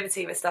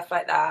insensitivity with stuff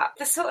like that,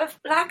 the sort of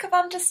lack of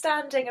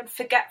understanding and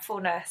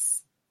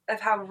forgetfulness of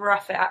how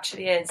rough it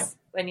actually is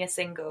when you're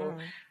single,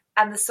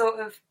 and the sort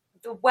of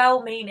the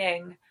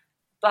well-meaning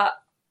but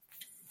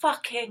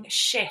fucking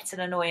shit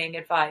and annoying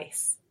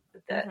advice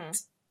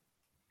that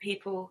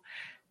people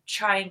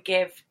try and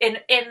give in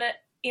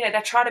you know,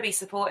 they're trying to be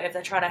supportive,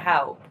 they're trying to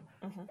help,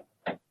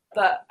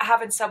 but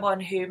having someone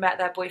who met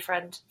their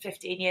boyfriend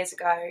 15 years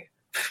ago,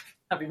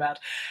 I'd be mad,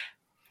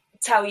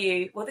 tell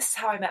you, well, this is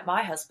how I met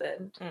my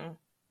husband,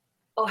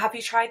 or have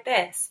you tried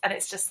this? And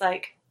it's just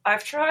like,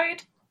 I've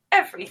tried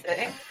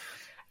everything,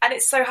 and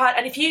it's so hard.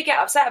 And if you get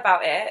upset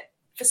about it,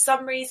 for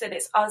some reason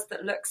it's us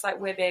that looks like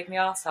we're being the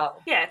arsehole.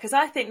 Yeah, because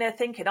I think they're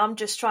thinking, I'm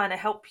just trying to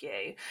help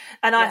you.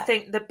 And I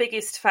think the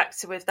biggest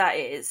factor with that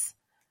is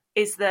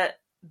that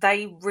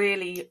they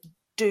really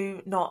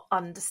do not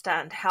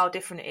understand how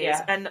different it is.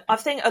 And I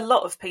think a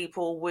lot of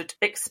people would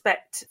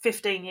expect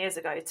 15 years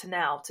ago to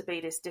now to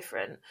be this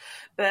different.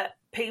 But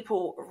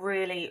people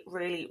really,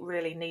 really,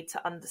 really need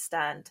to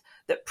understand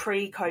that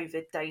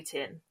pre-COVID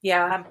dating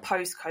and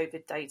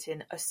post-COVID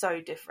dating are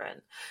so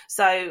different.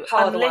 So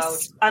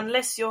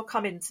unless you're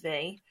coming to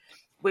me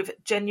with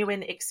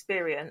genuine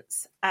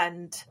experience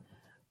and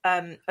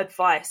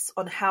advice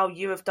on how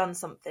you have done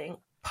something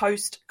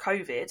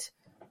post-COVID,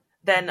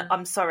 then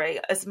I'm sorry,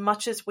 as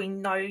much as we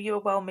know you're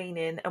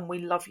well-meaning and we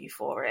love you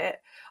for it,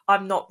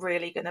 I'm not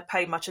really going to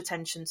pay much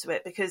attention to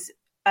it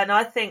and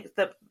I think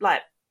that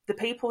like the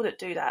people that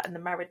do that and the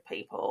married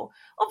people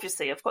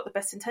obviously have got the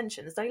best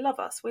intentions. They love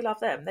us. We love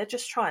them. They're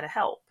just trying to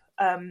help.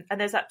 And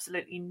there's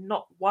absolutely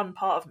not one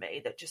part of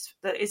me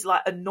that is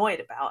like annoyed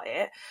about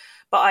it.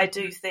 But I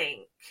do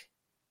think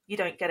you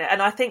don't get it.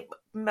 And I think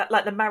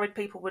like the married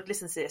people would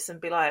listen to this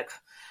and be like,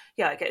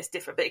 yeah, I get it's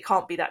different, but it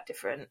can't be that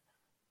different.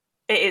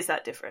 It is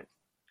that different.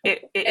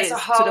 It is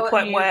to the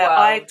point where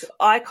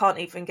I can't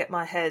even get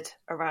my head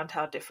around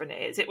how different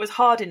it is. It was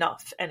hard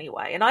enough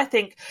anyway. And I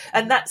think,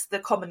 and that's the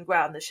common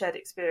ground, the shared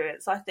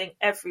experience. I think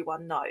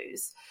everyone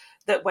knows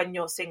that when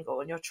you're single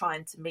and you're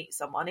trying to meet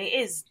someone, it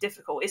is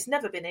difficult. It's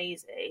never been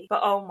easy. But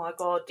oh my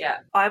God,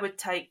 I would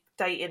take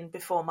dating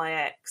before my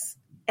ex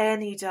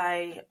any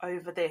day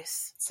over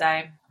this.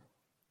 Same.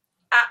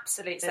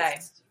 Absolute same.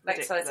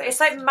 Like, so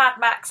it's like Mad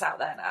Max out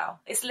there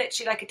now. It's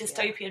literally like a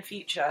dystopian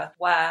future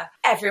where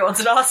everyone's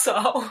an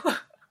arsehole.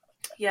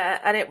 Yeah,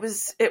 and it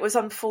was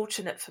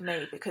unfortunate for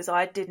me because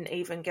I didn't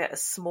even get a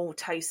small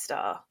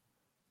taster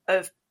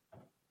of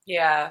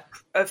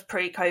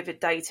pre-COVID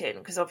dating,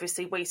 because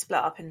obviously we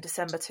split up in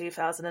December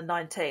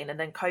 2019 and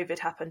then COVID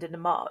happened in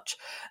March,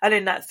 and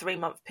in that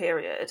 3-month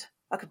period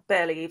I could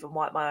barely even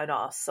wipe my own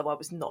ass, so I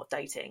was not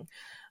dating.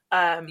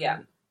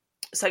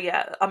 So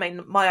yeah, I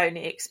mean, my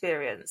only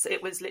experience,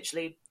 it was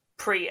literally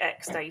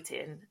pre-ex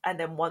dating, and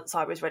then once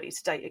I was ready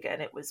to date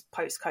again, it was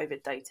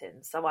post-COVID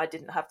dating. So I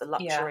didn't have the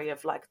luxury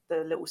of like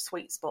the little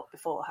sweet spot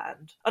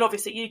beforehand. And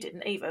obviously you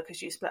didn't either,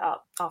 because you split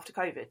up after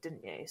COVID,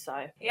 didn't you?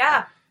 So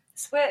yeah,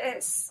 it's like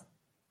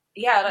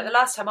the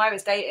last time I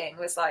was dating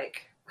was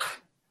like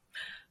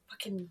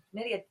fucking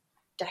nearly a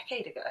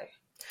decade ago.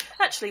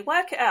 Actually,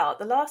 work it out.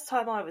 The last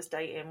time I was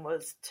dating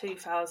was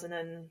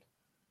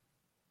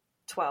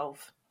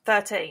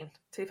 2013.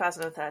 So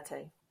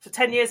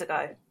 10 years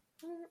ago.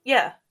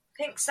 Yeah.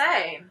 I think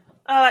same.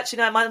 Oh, actually,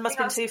 no, mine must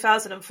have been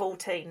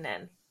 2014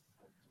 then.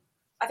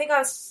 I think I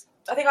was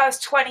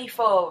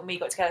 24 when we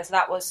got together, so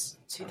that was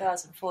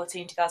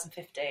 2014,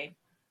 2015.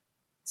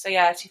 So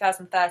yeah,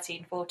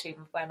 2013, 14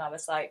 when I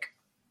was like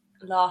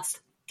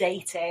last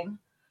dating.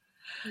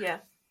 Yeah.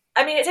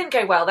 I mean, it didn't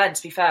go well then,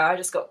 to be fair. I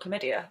just got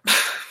chlamydia.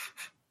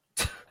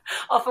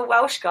 Off a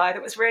Welsh guy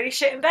that was really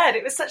shit in bed.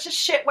 It was such a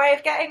shit way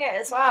of getting it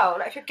as well.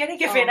 Like, if you're going to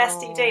give me an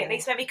STD, at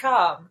least make me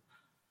calm.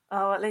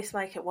 Oh, at least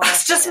make it worse.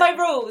 That's just my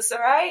rules, all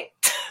right?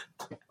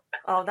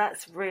 Oh,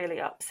 that's really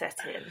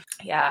upsetting.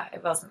 Yeah,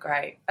 it wasn't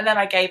great. And then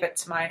I gave it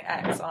to my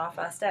ex on our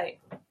first date.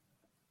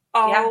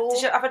 Oh.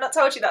 Yeah, have I not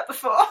told you that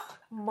before?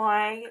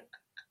 My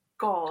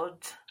God.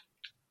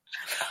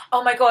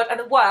 Oh my God, and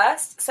the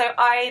worst. So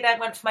I then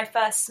went for my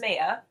first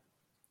smear,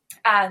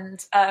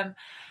 and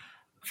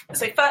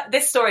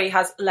this story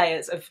has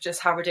layers of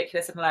just how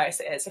ridiculous and hilarious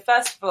it is. So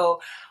first of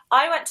all,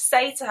 I went to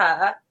say to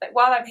her, like,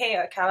 while I'm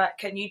here,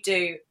 can you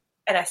do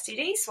an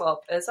STD swab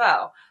as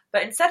well?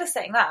 But instead of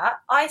saying that,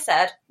 I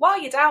said,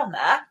 while you're down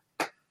there,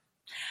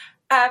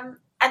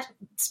 and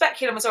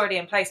speculum was already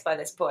in place by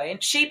this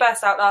point. She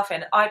burst out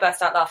laughing, I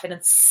burst out laughing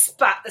and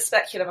spat the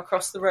speculum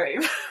across the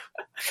room.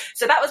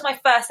 So that was my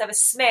first ever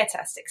smear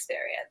test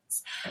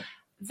experience.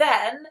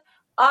 Then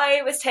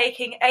I was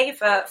taking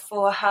Ava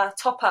for her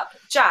top-up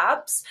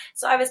jabs.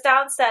 So I was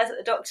downstairs at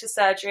the doctor's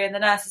surgery in the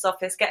nurse's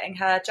office getting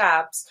her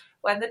jabs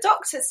when the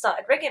doctors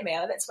started ringing me.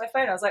 I looked at my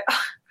phone. I was like,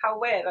 oh, how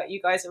weird that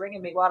you guys are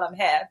ringing me while I'm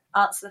here.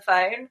 Answer the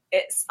phone.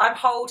 I'm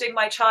holding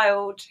my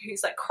child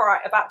who's like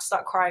about to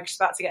start crying. She's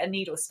about to get a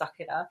needle stuck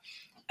in her.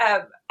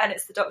 And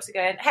it's the doctor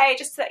going, hey,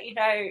 just to let you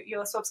know,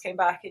 your swabs came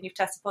back and you've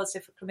tested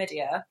positive for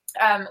chlamydia.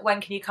 When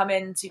can you come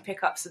in to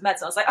pick up some meds?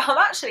 And I was like, oh, I'm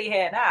actually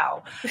here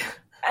now.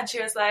 And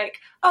she was like,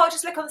 oh,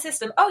 just look on the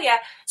system. Oh, yeah.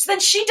 So then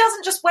she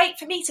doesn't just wait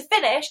for me to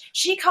finish.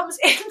 She comes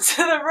into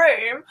the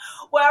room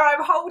where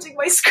I'm holding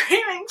my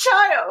screaming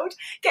child,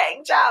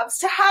 getting jabs,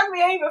 to hand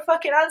me over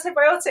fucking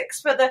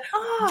antibiotics for the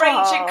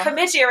raging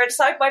chlamydia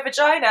inside my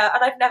vagina.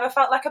 And I've never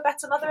felt like a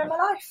better mother in my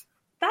life.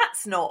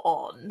 That's not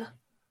on.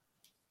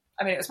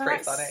 I mean, it was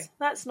pretty funny.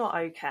 That's not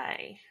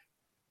okay.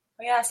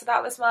 Well, yeah, so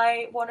that was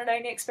my one and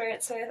only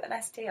experience with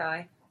an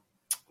STI.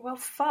 Well,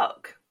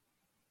 fuck.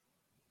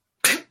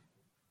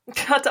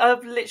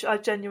 I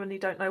genuinely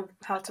don't know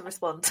how to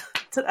respond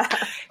to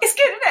that. It's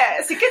good, isn't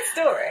it? It's a good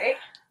story.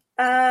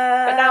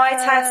 But now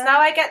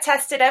I get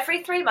tested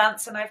every 3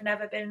 months, and I've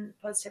never been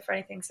positive for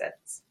anything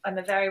since. I'm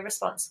a very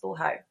responsible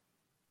hoe.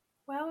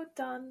 Well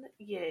done,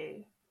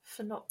 you,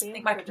 for not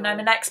being. I think my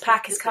next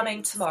pack is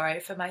coming tomorrow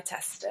for my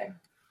testing.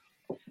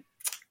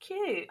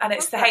 Cute. And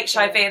it's the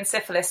HIV and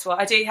syphilis one.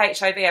 I do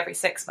HIV every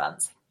 6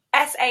 months.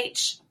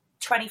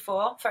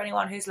 SH24 for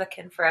anyone who's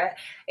looking for it.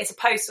 It's a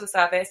postal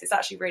service. It's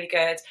actually really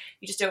good.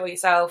 You just do it all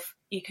yourself.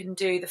 You can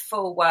do the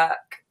full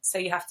work. So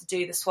you have to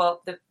do the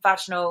swab, the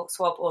vaginal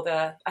swab, or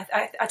I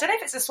don't know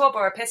if it's a swab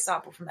or a piss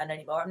sample from men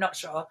anymore. I'm not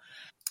sure.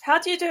 How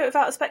do you do it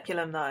without a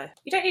speculum, though?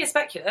 You don't need a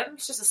speculum.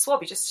 It's just a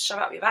swab. You just shove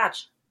out your vag.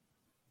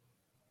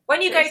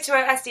 When you go to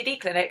an STD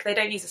clinic, they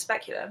don't use a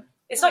speculum.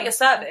 It's not your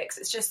cervix.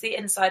 It's just the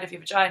inside of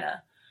your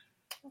vagina.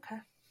 Okay.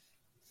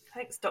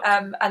 Thanks,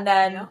 doctor. And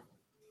then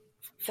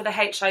for the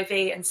HIV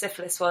and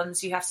syphilis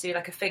ones, you have to do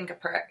like a finger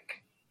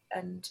prick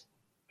and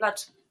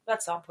blood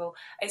sample.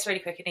 It's really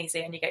quick and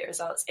easy, and you get your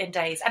results in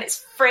days. And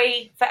it's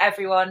free for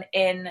everyone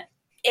in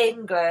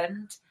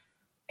England.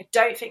 I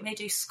don't think they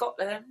do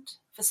Scotland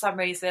for some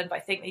reason, but I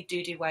think they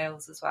do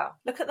Wales as well.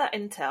 Look at that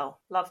intel.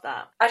 Love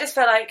that. I just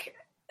feel like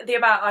the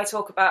amount I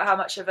talk about how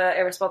much of an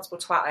irresponsible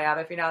twat I am,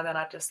 every now and then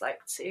I'd just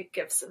like to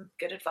give some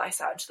good advice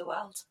out into the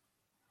world.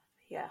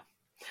 Yeah.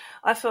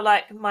 I feel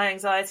like my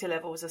anxiety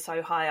levels are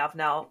so high, I'm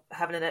now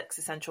having an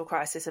existential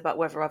crisis about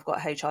whether I've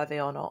got HIV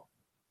or not.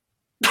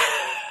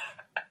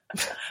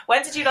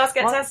 When did you last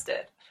get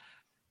tested?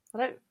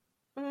 I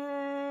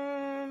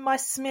don't... my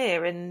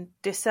smear in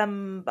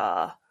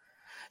December.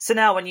 So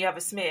now when you have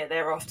a smear,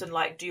 they're often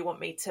like, do you want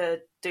me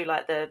to do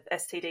like the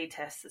STD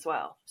test as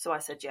well? So I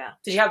said, yeah.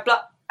 Did you have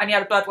blood? And you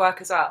had a blood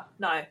work as well?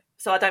 No.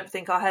 So I don't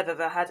think I have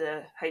ever had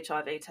a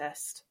HIV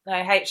test. No,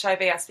 HIV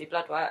has to be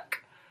blood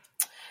work.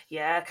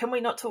 Yeah, can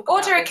we not talk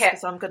order about a kit?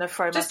 Because I'm going to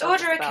throw Just myself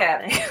order a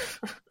kit.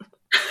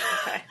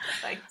 Okay,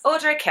 thanks.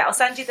 Order a kit. I'll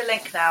send you the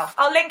link now.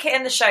 I'll link it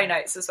in the show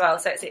notes as well,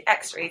 so it's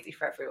extra easy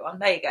for everyone.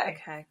 There you go.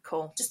 Okay,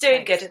 cool. Just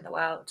doing good in the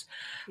world.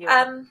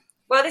 Yeah.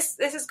 Well, this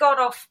has gone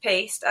off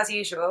piste as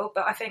usual,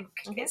 but I think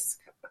it's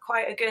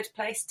quite a good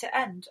place to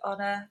end on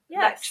a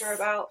lecture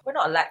about. We're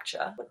not a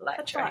lecture. We're not a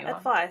lecture anyone.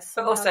 Advice.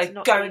 But also,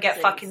 go and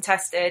get fucking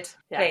tested,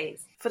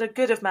 please. For the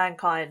good of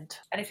mankind.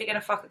 And if you're going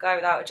to fuck a guy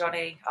without a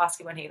Johnny, ask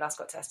him when he last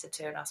got tested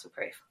too and ask for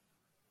proof.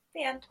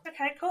 The end.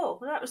 Okay, cool.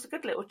 Well, that was a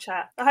good little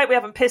chat. I hope we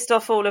haven't pissed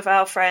off all of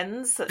our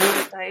friends at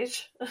this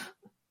stage.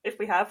 If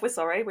we have, we're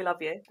sorry. We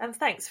love you. And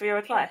thanks for your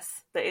advice.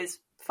 That is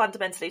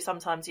fundamentally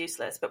sometimes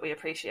useless, but we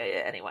appreciate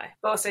it anyway.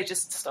 But also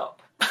just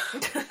stop.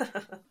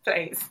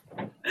 Please.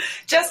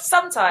 Just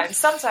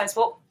sometimes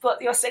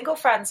what your single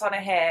friends want to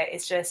hear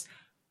is just,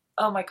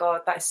 oh my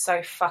God, that is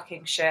so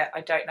fucking shit.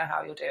 I don't know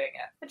how you're doing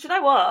it. And do you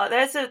know what?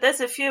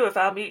 There's a few of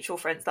our mutual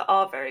friends that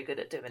are very good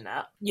at doing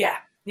that. Yeah,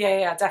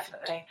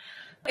 definitely.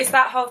 It's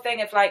that whole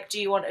thing of like, do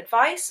you want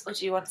advice or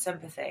do you want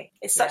sympathy?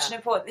 It's such an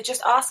important...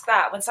 Just ask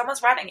that. When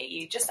someone's ranting at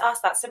you, just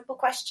ask that simple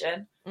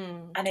question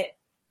and it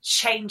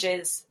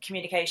changes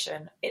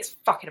communication. It's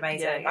fucking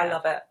amazing. I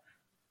love it.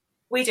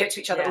 We do it to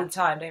each other all the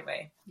time, don't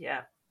we?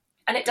 Yeah.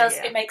 And it does,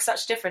 it makes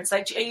such a difference.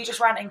 Like, are you just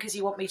ranting because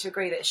you want me to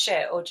agree that it's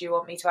shit, or do you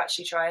want me to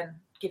actually try and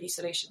give you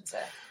solutions here?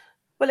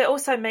 Well, it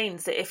also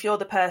means that if you're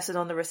the person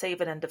on the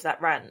receiving end of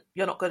that rant,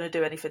 you're not going to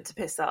do anything to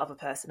piss that other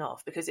person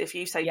off. Because if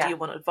you say, do you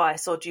want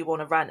advice or do you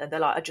want to rant? And they're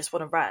like, I just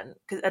want to rant.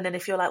 And then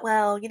if you're like,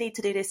 well, you need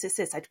to do this,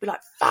 they'd be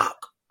like,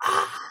 fuck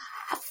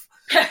off.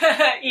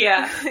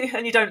 Yeah.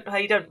 And you don't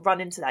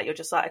run into that. You're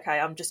just like, okay,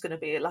 I'm just going to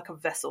be like a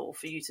vessel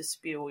for you to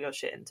spew all your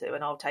shit into,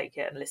 and I'll take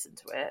it and listen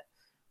to it.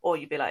 Or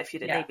you'd be like, if you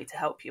didn't need me to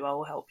help you, I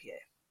will help you.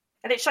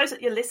 And it shows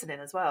that you're listening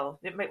as well.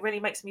 It really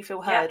makes me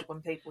feel heard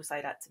when people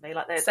say that to me.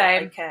 Like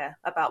they care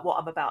about what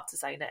I'm about to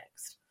say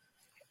next.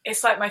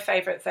 It's like my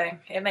favourite thing.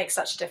 It makes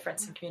such a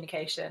difference in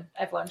communication.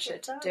 Everyone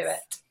should do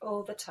it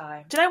all the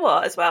time. Do you know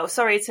what as well?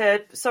 Sorry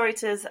to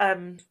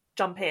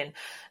jump in.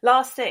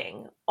 Last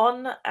thing,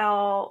 on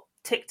our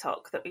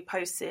TikTok that we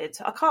posted,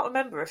 I can't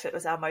remember if it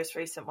was our most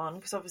recent one,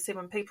 because obviously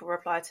when people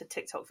reply to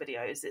TikTok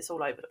videos, it's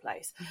all over the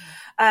place.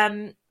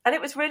 And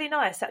it was really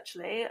nice,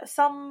 actually.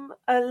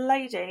 A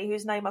lady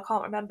whose name I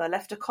can't remember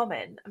left a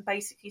comment and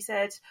basically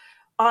said,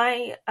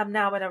 I am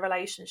now in a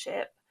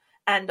relationship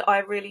and I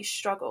really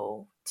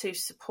struggle to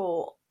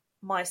support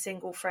my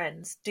single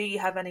friends. Do you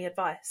have any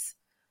advice?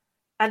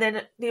 And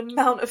then the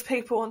amount of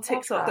people on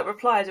TikTok that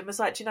replied and was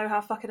like, do you know how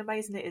fucking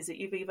amazing it is that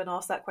you've even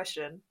asked that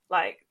question?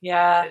 Like,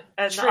 and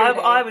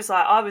I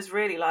was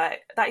really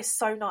like, that is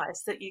so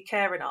nice that you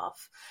care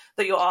enough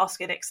that you're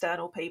asking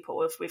external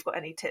people if we've got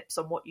any tips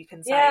on what you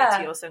can say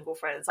to your single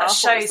friends. That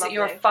shows that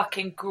you're a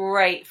fucking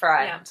great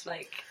friend. Yeah.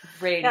 Like,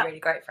 really, really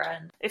great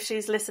friend. If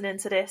she's listening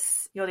to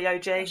this, you're the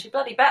OG. Well, she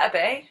bloody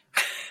better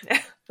be.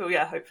 Well,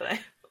 yeah, hopefully.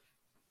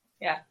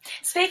 Yeah.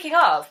 Speaking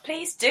of,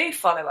 please do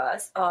follow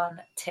us on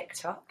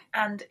TikTok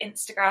and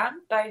Instagram,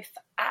 both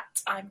at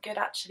I'm Good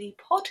Actually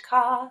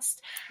Podcast.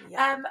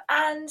 Yeah.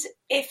 And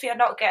if you're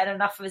not getting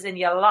enough of us in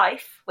your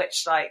life,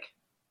 which, like,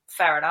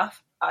 fair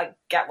enough, I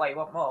get why you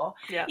want more.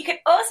 Yeah. You can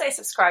also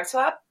subscribe to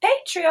our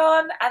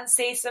Patreon and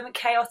see some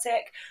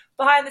chaotic,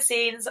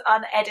 behind-the-scenes,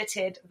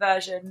 unedited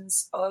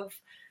versions of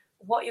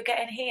what you're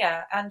getting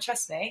here. And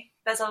trust me,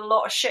 there's a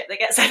lot of shit that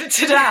gets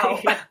edited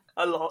out.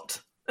 A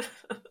lot.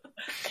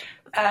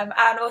 And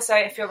also,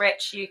 if you're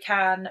rich, you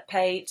can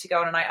pay to go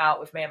on a night out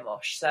with me and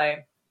Mosh. So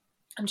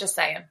I'm just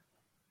saying,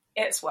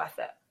 it's worth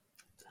it.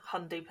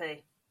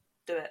 100p.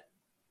 Do it.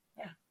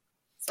 Yeah.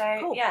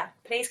 So,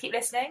 please keep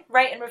listening.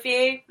 Rate and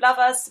review. Love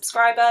us.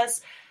 Subscribe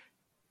us.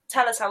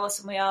 Tell us how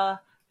awesome we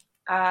are.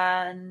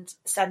 And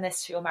send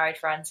this to your married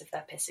friends if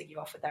they're pissing you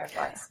off with their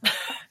advice.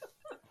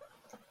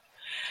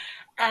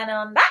 And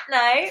on that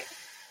note,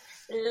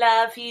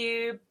 love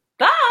you.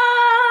 Bye.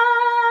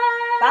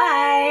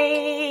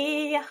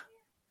 Bye.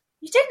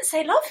 You didn't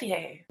say love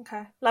you.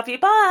 Okay. Love you.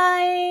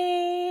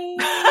 Bye.